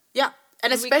 Yeah. Yeah.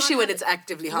 And especially when it's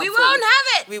actively harmful. We won't have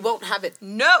it. We won't have it.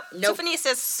 No. Nope. Tiffany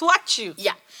says, swat you.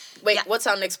 Yeah. Wait, what's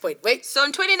our next point? Wait. So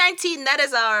in 2019,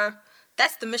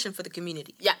 that's the mission for the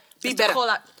community. Yeah. Be better. Call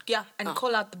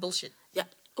out the bullshit. Yeah.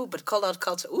 Oh, but call out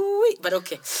culture. Ooh, wait, but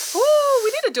okay. Ooh, we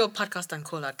need to do a podcast on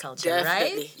call out culture,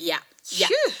 Definitely. right? Yeah. Yeah.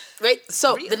 Phew. Right.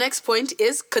 So the next point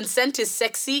is consent is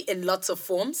sexy in lots of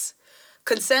forms.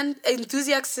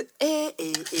 Enthusiastic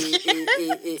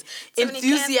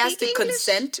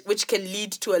consent, which can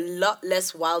lead to a lot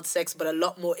less wild sex, but a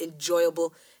lot more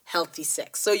enjoyable, healthy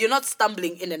sex. So you're not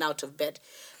stumbling in and out of bed.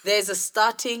 There's a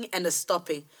starting and a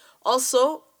stopping.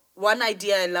 Also, one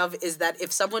idea I love is that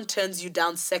if someone turns you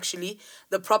down sexually,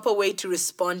 the proper way to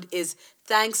respond is,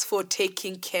 thanks for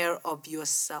taking care of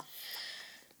yourself.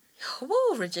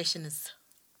 Woo, rejection is...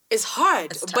 It's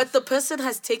hard, but the person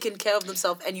has taken care of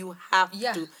themselves, and you have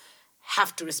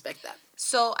to respect that.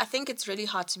 So I think it's really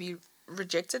hard to be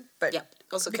rejected, but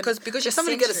also because you're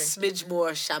somebody get a smidge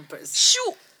more champers.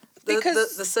 Shoot,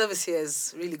 because the service here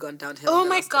has really gone downhill. Oh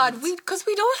my God, because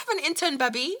we don't have an intern,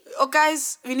 baby. Oh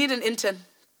guys, we need an intern.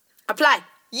 Apply.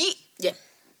 Yeah.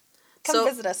 Come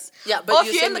visit us. Yeah, but or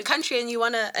if you're in the country and you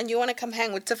wanna come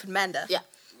hang with Tiff and Manda. Yeah.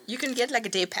 You can get like a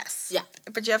day pass. Yeah.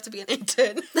 But you have to be an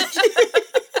intern.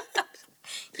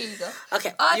 Here you go.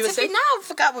 Okay. You were saying? Now I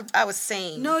forgot what I was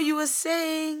saying. No, you were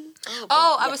saying...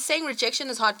 I was saying rejection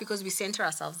is hard because we center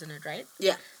ourselves in it, right?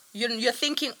 Yeah. You're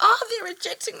thinking, oh, they're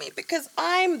rejecting me because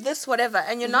I'm this whatever.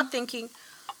 And you're not thinking,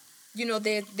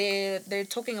 they're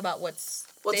talking about what's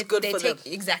good for them.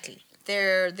 Exactly.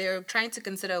 They're trying to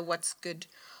consider what's good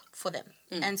for them.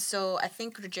 And so I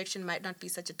think rejection might not be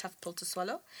such a tough pill to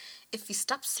swallow if you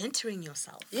stop centering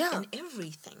yourself in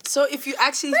everything. So if you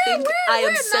actually think we're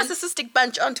a narcissistic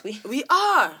bunch, aren't we? We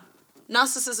are.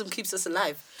 Narcissism keeps us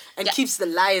alive and keeps the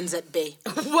lions at bay.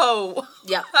 Whoa.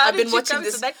 Yeah. I've been watching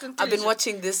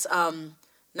this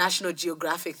National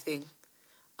Geographic thing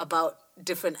about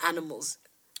different animals.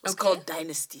 It's called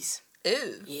Dynasties.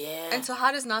 Ew. Yeah. And so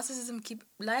how does narcissism keep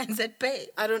lions at bay?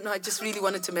 I don't know. I just really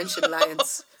wanted to mention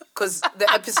lions because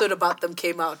the episode about them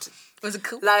came out. Was it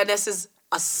cool? Lionesses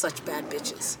are such bad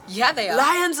bitches. Yeah, they are.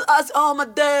 Lions are my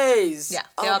days. Yeah.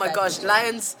 Oh my gosh.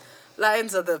 Bitches.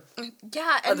 Lions are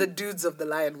the dudes of the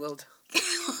lion world.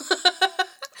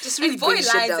 Just really boy bring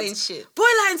shit lions down. ain't shit. Boy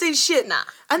lions ain't shit. Nah.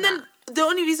 And then the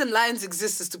only reason lions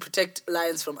exist is to protect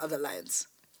lions from other lions.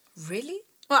 Really?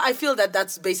 Well, I feel that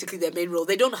that's basically their main role.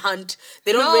 They don't hunt.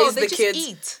 They don't raise the kids.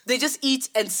 Eat. They just eat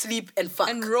and sleep and fuck.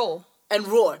 And roar.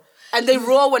 And they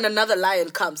roar when another lion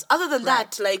comes. Other than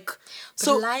that, like...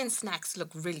 But lion snacks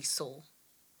look really sore.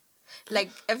 Like,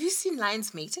 have you seen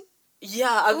lions mating?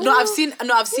 Yeah. I've seen a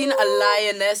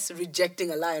lioness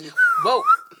rejecting a lion. Whoa.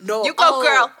 No. You go,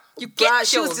 girl. You get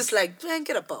She was just like, man,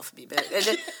 get up off me, man. And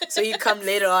then, so he'd come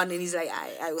later on and he's like,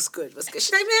 I was good.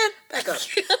 She's like, man, back up.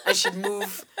 And she'd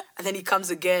move. And then he comes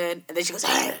again. And then she goes,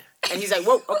 Arr! And he's like,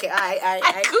 whoa, okay, I.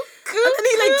 And then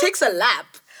he like takes a lap.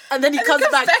 And then he comes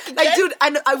back. Like, dude,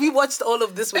 we watched all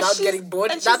of this without getting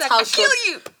bored. That's like, how I'll kill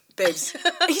you. Babes.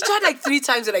 He tried like 3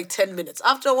 times in like 10 minutes.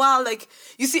 After a while, like,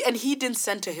 you see, and he didn't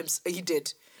center him. He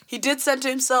did center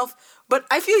himself. But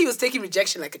I feel he was taking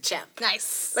rejection like a champ.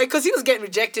 Nice. Like, because he was getting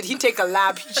rejected. He'd take a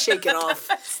lap. He'd shake it off.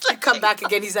 He'd come back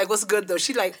again. He's like, what's good, though?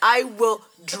 She's like, I will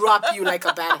drop you like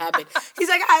a bad habit. He's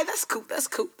like, all right, that's cool. That's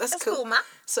cool, ma.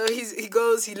 So he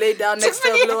goes, he laid down next to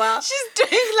her for a while. She's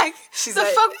doing like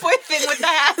the fuckboy thing with the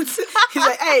hands. He's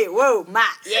like, hey, whoa, ma.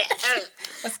 Yeah.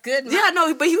 What's good, ma? Yeah,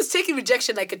 no, but he was taking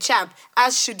rejection like a champ,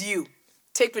 as should you.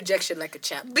 Take rejection like a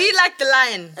champ. Be like the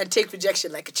lion. And take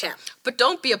rejection like a champ. But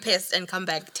don't be a pest and come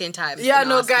back 10 times. Yeah,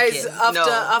 no, guys.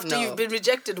 After you've been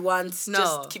rejected once,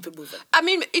 just keep it moving. I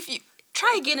mean, if you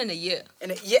try again in a year.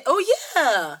 Oh,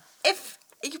 yeah.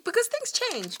 Because things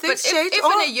change. Things change. If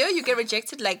in a year you get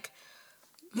rejected, like,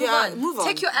 move on. Move on.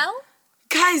 Take your L.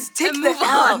 Guys, take And the move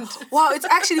L. on. Wow, it's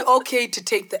actually okay to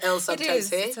take the L sometimes,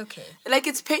 hey? It's okay. Like,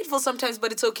 it's painful sometimes,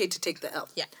 but it's okay to take the L.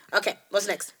 Yeah. Okay, what's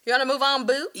next? You want to move on,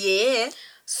 boo? Yeah.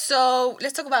 So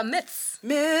let's talk about myths,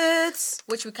 Myths.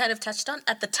 which we kind of touched on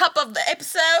at the top of the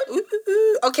episode.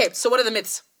 Ooh. Okay, so what are the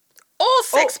myths? All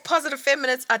sex positive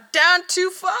feminists are down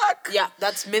to fuck. Yeah,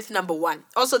 that's myth number 1.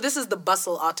 Also, this is the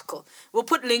Bustle article. We'll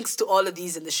put links to all of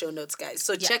these in the show notes, guys.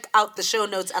 So check out the show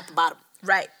notes at the bottom.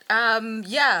 Right.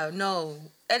 Yeah, no.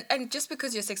 And just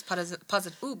because you're sex positive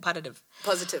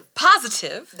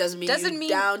Doesn't mean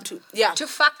down to to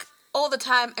fuck all the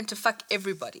time and to fuck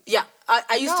everybody. Yeah,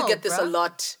 I used to get this a bruh.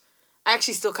 lot. I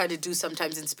actually still kind of do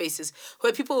sometimes in spaces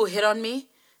where people will hit on me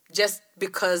just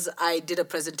because I did a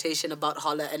presentation about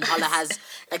Holla, and Holla has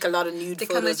like a lot of nude They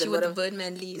photos come at you and with the whatever.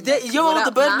 Birdman lead. The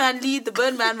Like, Birdman lead, the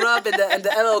Birdman rub, and the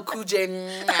LL Cool J.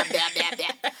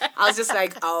 I was just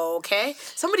like, oh, okay.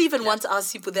 Somebody even once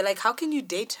asked people, they're like, how can you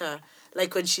date her?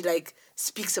 Like when she like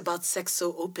speaks about sex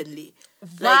so openly.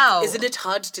 Wow. Like, isn't it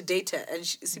hard to date her?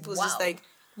 And people was just like,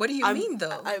 what do you mean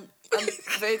though? I'm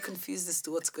very confused as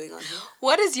to what's going on here.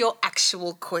 What is your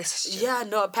actual question? Yeah,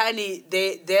 no, apparently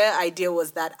their idea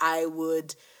was that I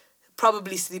would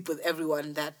probably sleep with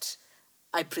everyone that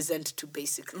I present to,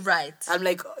 basically. Right. I'm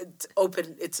like,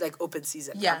 it's like open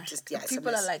season. Yeah.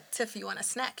 People are like, Tiff, you want a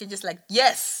snack? You're just like,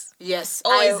 yes. Yes.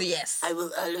 Always yes. I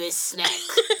will always snack.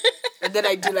 And then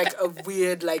I do like a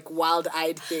weird, like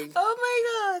wild-eyed thing. Oh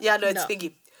my God. Yeah, no, it's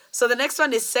thingy. So the next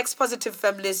one is sex positive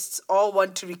feminists all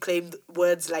want to reclaim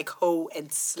words like hoe and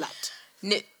slut.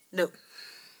 No.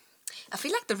 I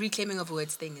feel like the reclaiming of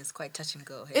words thing is quite touch and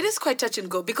go. Hey? It is quite touch and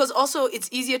go because also it's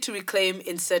easier to reclaim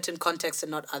in certain contexts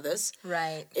and not others.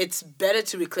 Right. It's better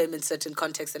to reclaim in certain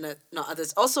contexts and not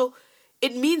others. Also,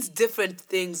 it means different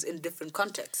things in different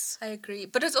contexts. I agree.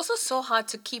 But it's also so hard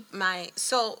to keep I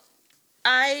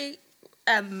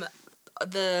am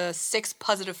the sex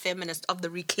positive feminist of the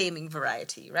reclaiming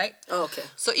variety, right? Oh, okay.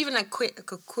 So even like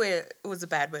queer was a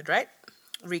bad word, right?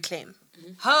 Reclaim.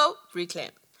 Hoe,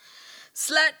 reclaim.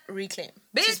 Slut, reclaim.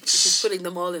 Bitch. She's putting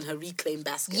them all in her reclaim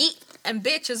basket. Yeet. And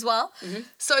bitch as well.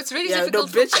 So it's really Yeah, no,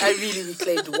 difficult. bitch, I really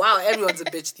reclaimed. Wow, everyone's a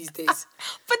bitch these days.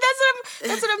 But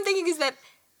that's what I'm thinking is that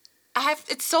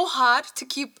it's so hard to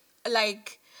keep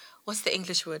like, what's the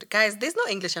English word? Guys, there's no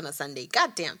English on a Sunday.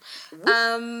 Goddamn.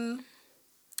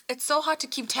 It's so hard to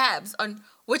keep tabs on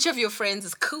which of your friends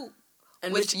is cool.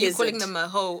 And which which you're isn't. calling them a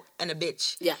hoe and a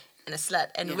bitch. Yeah. And a slut.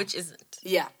 And which isn't.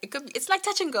 Yeah. It's like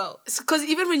touch and go. Because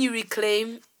even when you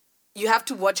reclaim, you have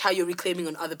to watch how you're reclaiming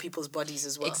on other people's bodies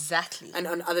as well. Exactly. And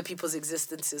on other people's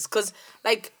existences. Because,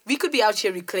 like, we could be out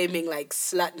here reclaiming, like,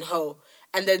 slut and hoe.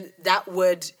 And then that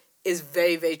word is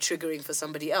very, very triggering for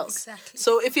somebody else. Exactly.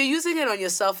 So if you're using it on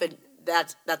yourself and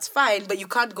that's fine, but you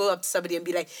can't go up to somebody and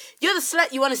be like, you're the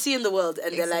slut you want to see in the world.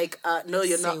 And they're like, no,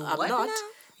 you're not. I'm not.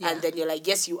 Yeah. And then you're like,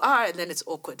 yes, you are. And then it's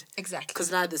awkward. Exactly. Because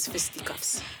now there's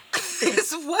fisticuffs.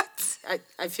 It's what?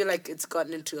 I feel like it's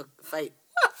gotten into a fight.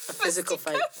 A physical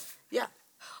fight. Yeah.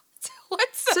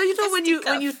 What's So you know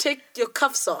when you take your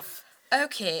cuffs off.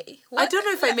 Okay. I don't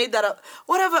know if I made that up.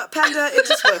 Whatever, Panda, it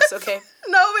just works, okay?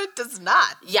 No, it does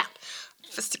not. Yeah.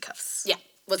 Fisticuffs. Yeah.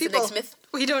 What's the next myth?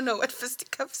 We don't know what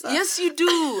fisticuffs are. Yes, you do.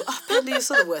 Oh, Panda, you're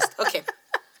so the worst. Okay.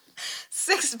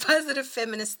 Sex positive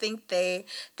feminists think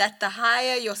that the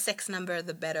higher your sex number,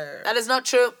 the better. That is not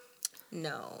true.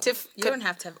 No. Tiff, you don't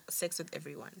have to have sex with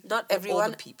everyone. Not everyone. All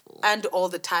the people. And all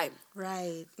the time.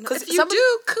 Right. Because if you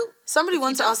do, cool. Somebody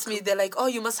once asked me, they're like, oh,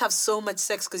 you must have so much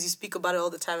sex because you speak about it all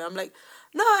the time. And I'm like,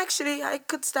 no, actually, I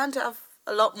could stand to have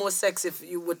a lot more sex if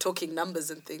you were talking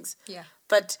numbers and things. Yeah.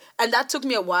 And that took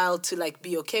me a while to, like,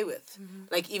 be okay with.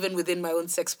 Like, even within my own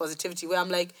sex positivity, where I'm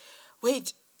like,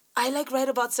 wait, I, like, write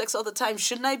about sex all the time.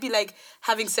 Shouldn't I be, like,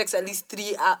 having sex at least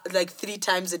 3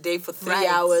 times a day for 3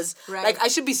 hours? Right. Like, I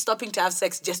should be stopping to have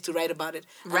sex just to write about it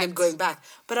and then going back.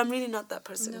 But I'm really not that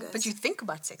person, guys. But you think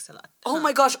about sex a lot. Oh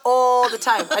my gosh, all the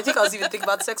time. I think I was even thinking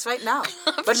about sex right now.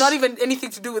 But not even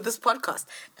anything to do with this podcast.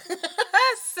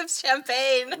 Sip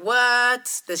champagne.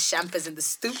 What? There's champers in the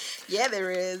stoop. Yeah, there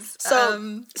is.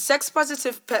 So, sex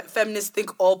positive feminists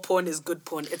think all porn is good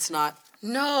porn. It's not.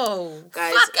 No.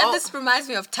 Guys, Fuck, and this reminds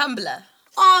me of Tumblr.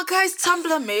 Oh, guys,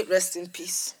 Tumblr, may it rest in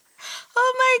peace.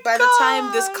 Oh my By God. the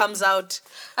time this comes out,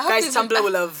 guys, Tumblr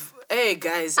will have... Hey,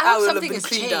 guys, I will have been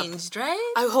cleaned up. Changed,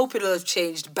 right? I hope it will have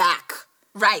changed back.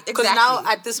 Right, exactly. Because now,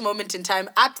 at this moment in time,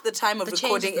 at the time of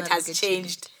recording, it has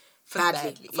changed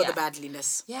badly for the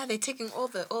badliness. Yeah, they're taking all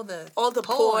the porn, off all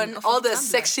of the Tumblr.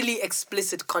 sexually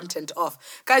explicit content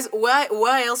off. Guys,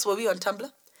 where else were we on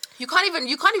Tumblr?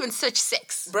 You can't even search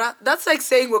sex. Bruh, that's like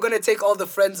saying we're going to take all the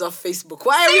friends off Facebook.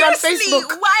 Why are we on Facebook?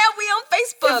 Why are we on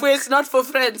Facebook? If it's not for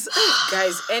friends.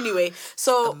 Guys, anyway.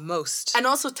 So, the most. And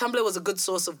also Tumblr was a good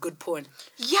source of good porn.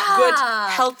 Yeah. Good,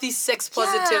 healthy,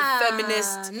 sex-positive,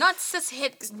 feminist. Not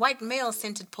cis-het, white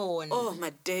male-centered porn. Oh,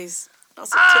 my days.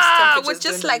 Also, Tiff's temperatures with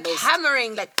just doing like the most.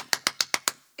 hammering, like...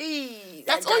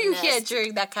 That's all you hear nasty.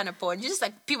 during that kind of porn. You just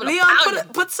like people Leon, are pounding.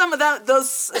 put some of those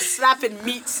slapping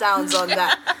meat sounds on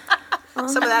that.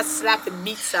 Some of that slapping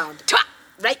meat sound. Twat!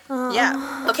 Right?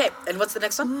 Yeah. Okay, and what's the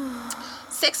next one?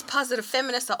 Sex-positive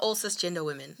feminists are all cisgender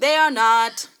women. They are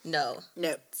not. No.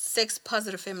 No.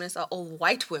 Sex-positive feminists are all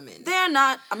white women. They are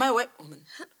not. Am I a white woman?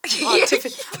 Oh,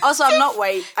 Tiffany. Also, I'm not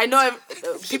white. I know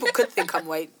people could think I'm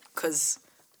white because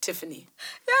Tiffany.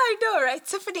 Yeah, I know, right?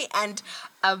 Tiffany and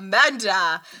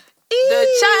Amanda. The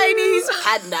Chinese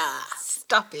panda.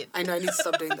 Stop it. I know, I need to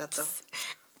stop doing that though.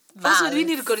 Also, do we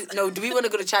need to go to... No, do we want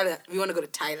to go to China? We want to go to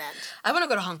Thailand. I want to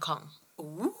go to Hong Kong.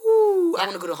 Ooh, Yeah. I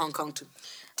want to go to Hong Kong too.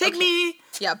 Take me.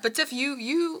 Yeah, but Tiff,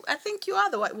 I think you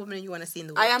are the white woman you want to see in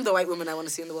the world. I am the white woman I want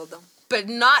to see in the world though. But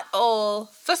not all,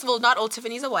 first of all, not all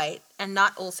Tiffany's are white, and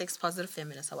not all sex-positive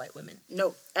feminists are white women.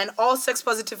 No, and all sex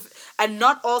positive, and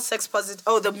not all sex positive.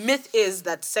 Oh, the myth is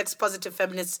that sex positive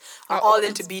feminists are all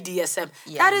into BDSM.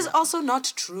 Yeah, That is no. also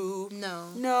not true. No.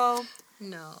 No.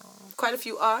 No. Quite a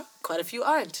few are. Quite a few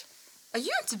aren't. Are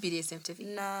you into BDSM, Tiffy?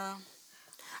 No.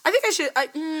 I think I should.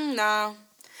 No. No?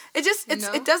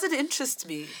 It doesn't interest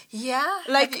me. Yeah?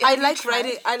 Like Have I you like tried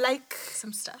writing. I like.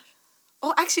 some stuff.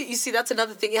 Oh, actually, you see, that's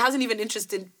another thing. It hasn't even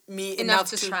interested me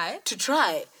enough to try it? To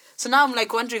try. So now I'm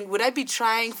like wondering, would I be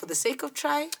trying for the sake of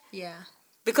trying? Yeah.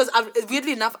 Because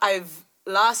weirdly enough,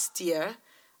 last year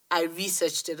I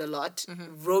researched it a lot,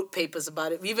 wrote papers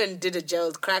about it. We even did a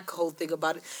Gerald Crack whole thing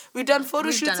about it. We've done photo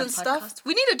We've shoots done a and stuff. podcast.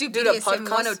 We need to do Did a BDSM podcast.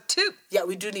 102. Yeah,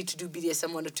 we do need to do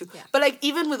BDSM 102. Yeah. But like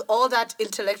even with all that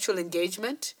intellectual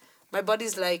engagement, my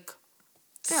body's like,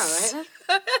 yeah, right.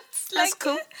 It's That's like,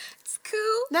 cool. It's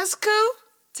cool. That's cool.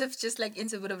 Tiff just like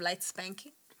into a bit of light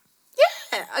spanking.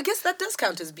 Yeah, I guess that does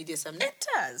count as BDSM. No? It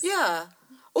does. Yeah.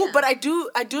 Oh, Yeah. but I do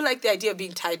like the idea of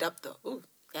being tied up though. Ooh.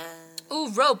 Yeah. Ooh,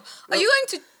 rope. Are you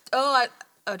going to... Oh,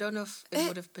 I don't know if it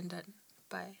would have been done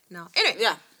by now. Anyway.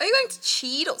 Yeah. Are you going to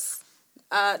Cheetos?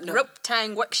 No. Rope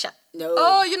tying workshop? No.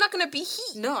 Oh, you're not going to be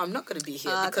here. No, I'm not going to be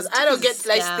here because 'cause I don't Tiffany's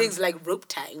get scam. things like rope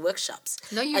tying workshops.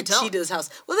 No, you at don't. Cheeto's house.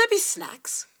 Will there be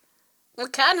snacks?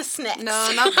 What kind of snacks?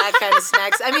 No, not that kind of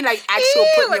snacks. I mean, like actual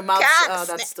put in your what mouth. kind Oh, of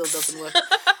that snacks? still doesn't work.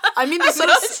 I mean, they sort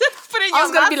of. Put in I your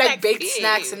was gonna be mouth like baked ew.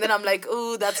 snacks, and then I'm like,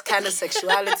 oh, that's kind of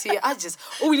sexuality.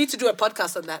 We need to do a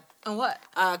podcast on that. On what?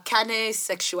 Cane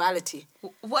sexuality.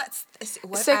 What?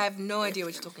 Sec- I have no idea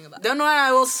what you're talking about. Don't worry,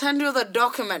 I will send you the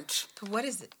document. But what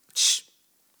is it? Shh.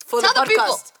 For Tell the the people.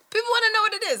 podcast. People want to know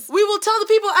what it is. We will tell the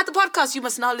people at the podcast. You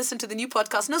must now listen to the new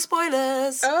podcast. No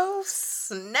spoilers. Oh,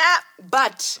 snap.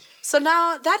 But so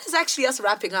now that is actually us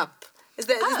wrapping up. Is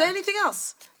there anything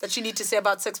else that you need to say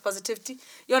about sex positivity?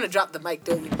 You want to drop the mic,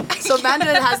 don't you? So Amanda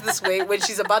has this way when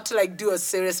she's about to like do a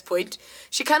serious point,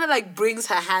 she kind of like brings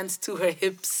her hands to her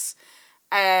hips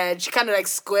and she kind of like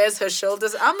squares her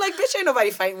shoulders. I'm like, bitch, ain't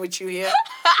nobody fighting with you here.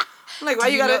 I'm like, why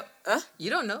you gotta? Huh? You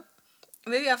don't know.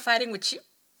 Maybe I'm fighting with you.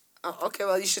 Oh, okay,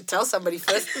 well you should tell somebody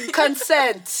first.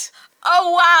 Consent.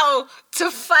 Oh, wow. To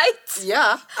fight?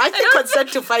 Yeah, I think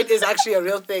consent to fight is actually a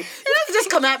real thing. You don't just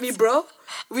come at me, bro.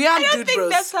 We are I don't dude think bros.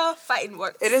 that's how fighting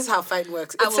works. It is how fighting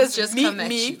works. I It will says just meet come at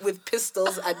me you." with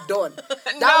pistols at dawn.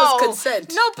 That No. was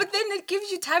consent. No, but then it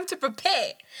gives you time to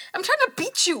prepare. I'm trying to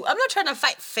beat you. I'm not trying to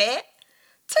fight fair.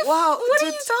 Wow. What are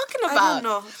you talking about? I don't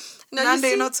know. No, you Nanda, see-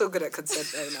 you're not so good at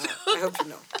consent right now. I hope you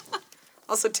know.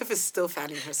 Also, Tiff is still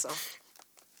fanning herself.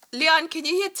 Leon, can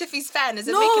you hear Tiffy's fan? Is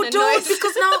it No, making a don't, noise?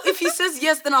 because now if he says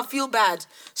yes, then I'll feel bad.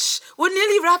 Shh, we're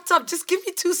nearly wrapped up. Just give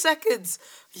me 2 seconds.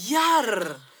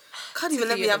 Yar. Can't even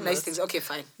let me you're have the nice most. things. Okay,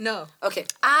 fine. No. Okay.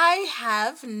 I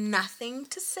have nothing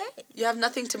to say. You have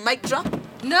nothing to mic drop?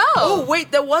 No. Oh,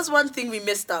 wait, there was one thing we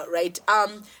missed out, right?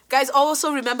 Guys,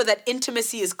 also remember that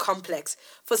intimacy is complex.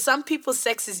 For some people,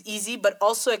 sex is easy, but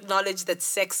also acknowledge that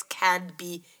sex can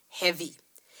be heavy.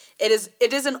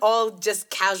 It isn't all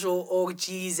just casual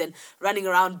orgies and running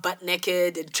around butt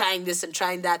naked and trying this and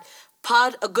trying that.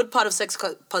 A good part of sex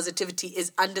positivity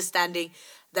is understanding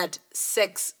that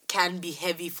sex can be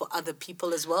heavy for other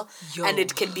people as well. Yo. And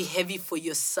it can be heavy for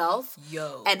yourself.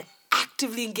 Yo. And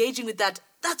actively engaging with that.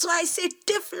 That's why I say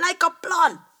tiff like a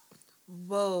plan.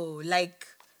 Whoa. Like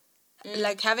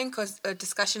having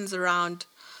discussions around...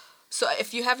 So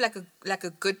if you have like a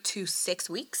good 2 6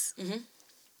 weeks...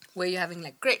 where you're having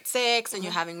like great sex and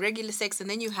you're having regular sex and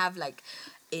then you have like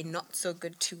a not so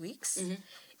good 2 weeks,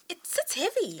 it sits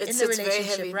heavy in the sits very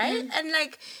relationship, heavy. right? And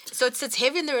like, so it sits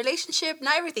heavy in the relationship.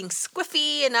 Now everything's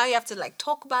squiffy, and now you have to like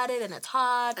talk about it, and it's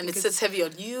hard. And it sits heavy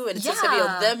on you, and it sits heavy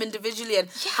on them individually. And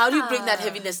how do you bring that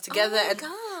heaviness together? Oh my and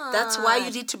God. that's why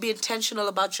you need to be intentional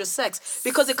about your sex,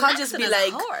 because it can't just be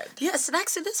like hard. Yeah,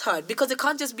 snacking is hard because it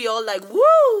can't just be all like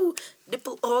woo,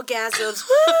 nipple orgasms,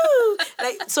 woo.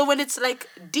 Like, so when it's like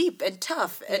deep and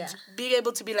tough, and being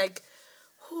able to be like,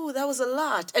 ooh, that was a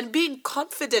lot, and being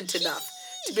confident enough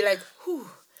to be like, ooh,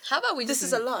 how about we this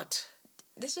is a lot.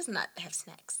 Let's just not have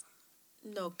snacks.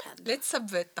 No, Panda. Let's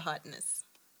subvert the hardness.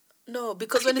 No,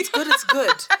 because when it's good, it's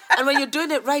good. And when you're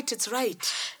doing it right, it's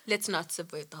right. Let's not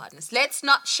subvert the hardness. Let's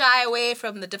not shy away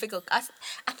from the difficult. I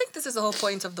think this is the whole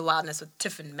point of the Wildness with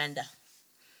Tiff and Manda.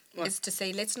 What? Is to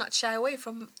say, let's not shy away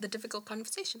from the difficult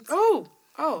conversations. Oh,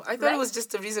 I thought it was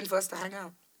just a reason for us to hang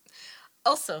out.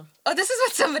 Also, this is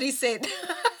what somebody said.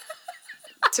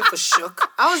 Tiff was shook.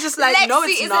 I was just like, Lexi, no,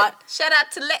 it's not. Shout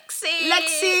out to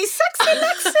Lexi. Sexy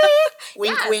Lexi.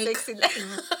 Wink, yeah, wink. Sexy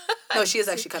Lexi. No, she is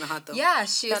actually kind of hot though. Yeah,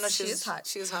 she is hot.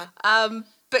 She is hot.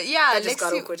 But yeah, I just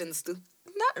got Lexi, awkward in the stew.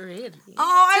 not really.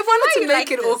 Oh, I wanted to make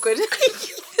like it this? awkward.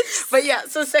 But yeah,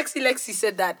 so Sexy Lexi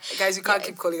said that. Guys, you can't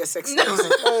keep calling her Sexy Lexi.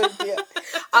 Oh dear.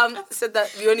 Said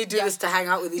that we only do this to hang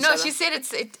out with each other. No, she said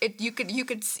you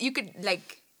could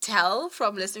like tell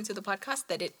from listening to the podcast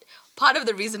that part of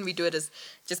the reason we do it is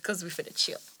just because we fit a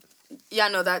chill. Yeah,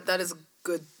 no, that is a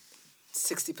good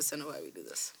 60% of why we do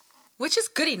this. Which is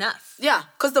good enough. Yeah,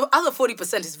 because the other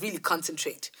 40% is really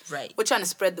concentrate. Right. We're trying to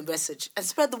spread the message and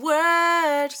spread the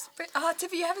word.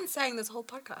 Tiffy, you haven't sang this whole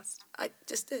podcast. I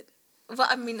just did. Well,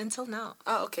 I mean, until now.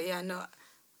 Oh, okay, yeah, no.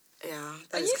 Yeah,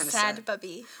 that Are is you kind of sad, sad.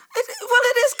 Bubby?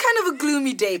 It is kind of a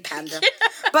gloomy day, Panda.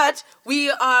 But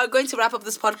we are going to wrap up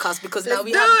this podcast because now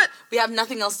we have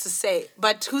nothing else to say.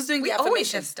 But who's doing the We always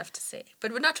affirmation? have stuff to say,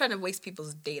 but we're not trying to waste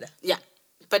people's data. Yeah,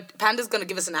 but Panda's going to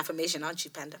give us an affirmation, aren't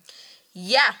you, Panda?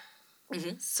 Yeah.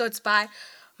 Mm-hmm. So it's by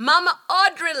Mama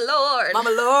Audrey Lord. Mama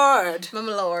Lord.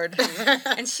 Mama Lord.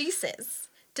 And she says,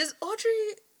 is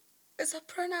her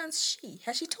pronouns she?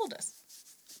 Has she told us?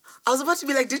 I was about to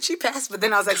be like, did she pass? But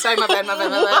then I was like, sorry, my bad.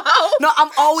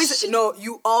 No,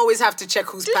 you always have to check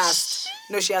who's passed.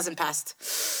 No, she hasn't passed.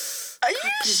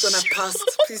 Please don't have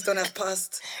passed. Please don't have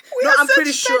passed. No, I'm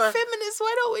pretty sure. Feminists,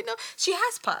 why don't we know? She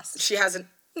has passed. She hasn't.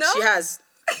 No? She has.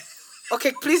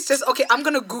 Okay, please I'm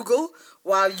going to Google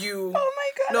while you... Oh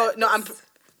my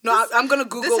God. I'm going to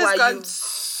Google while you...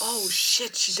 Oh,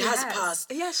 shit, she has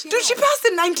passed. Yeah, she Dude, has. she passed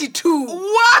in 92.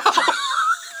 Wow.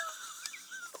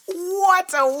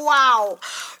 What a wow.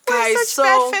 Guys, such so...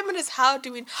 bad feminists. How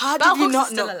did we not know?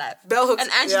 still alive. Bell Hooks,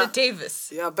 and Angela yeah.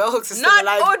 Davis. Yeah, Bell Hooks is still not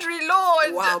alive. Audrey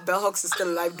Lorde. Wow, Bell Hooks is still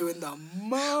alive doing the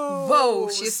most. Whoa,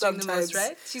 she's doing the most,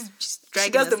 right? She's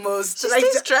dragging She does us. the most. She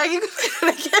stays dragging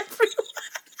like everyone.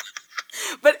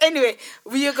 But anyway,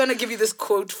 we are going to give you this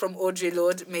quote from Audrey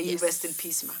Lorde. May you rest in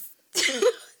peace, ma.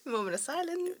 Moment of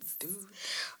silence. Dude.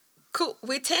 Cool.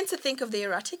 We tend to think of the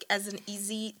erotic as an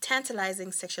easy,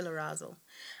 tantalizing sexual arousal.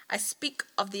 I speak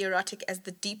of the erotic as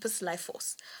the deepest life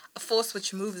force, a force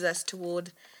which moves us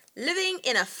toward living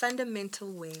in a fundamental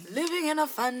way. Living in a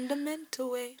fundamental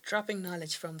way. Dropping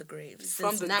knowledge from the graves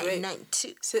From since the grave.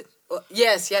 1992.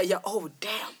 Yes, yeah. Oh,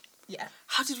 damn. Yeah.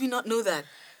 How did we not know that?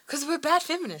 Because we're bad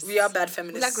feminists. We are bad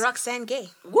feminists. We're like Roxanne Gay.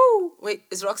 Woo! Wait,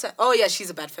 is Roxanne? Oh, yeah, she's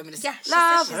a bad feminist. Yeah,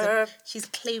 Love her. She's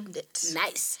claimed it.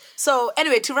 Nice. So,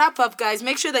 anyway, to wrap up, guys,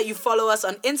 make sure that you follow us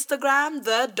on Instagram,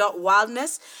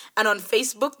 the.wildness, and on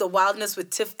Facebook, The Wildness with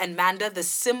Tiff and Manda, the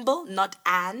symbol, not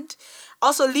and.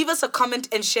 Also, leave us a comment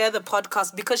and share the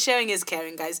podcast because sharing is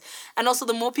caring, guys. And also,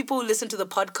 the more people who listen to the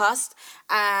podcast,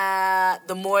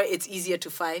 the more it's easier to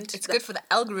find. It's good for the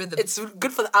algorithm. It's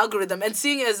good for the algorithm. And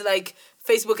seeing as, like,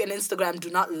 Facebook and Instagram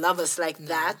do not love us like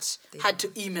that, had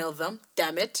to email them.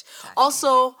 Damn it.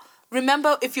 Also,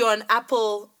 remember, if you're on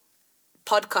Apple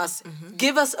Podcasts,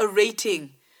 give us a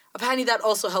rating. Apparently that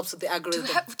also helps with the algorithm.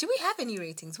 Do we have any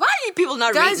ratings? Why are you people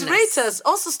not rating us? Guys, rate us.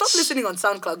 Also, stop listening on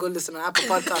SoundCloud. Go listen on Apple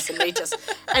Podcasts and rate us.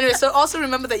 Anyway, so also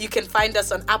remember that you can find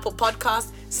us on Apple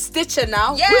Podcasts, Stitcher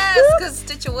now. Yes, because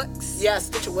Stitcher works. Yeah,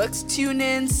 Stitcher works.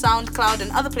 TuneIn, SoundCloud,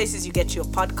 and other places you get your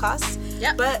podcasts.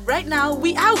 Yep. But right now,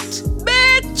 we out.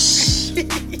 Bitch!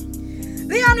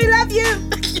 Leon, we love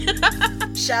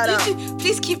you. Shout out.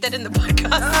 Please keep that in the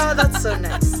podcast. Oh, that's so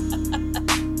nice.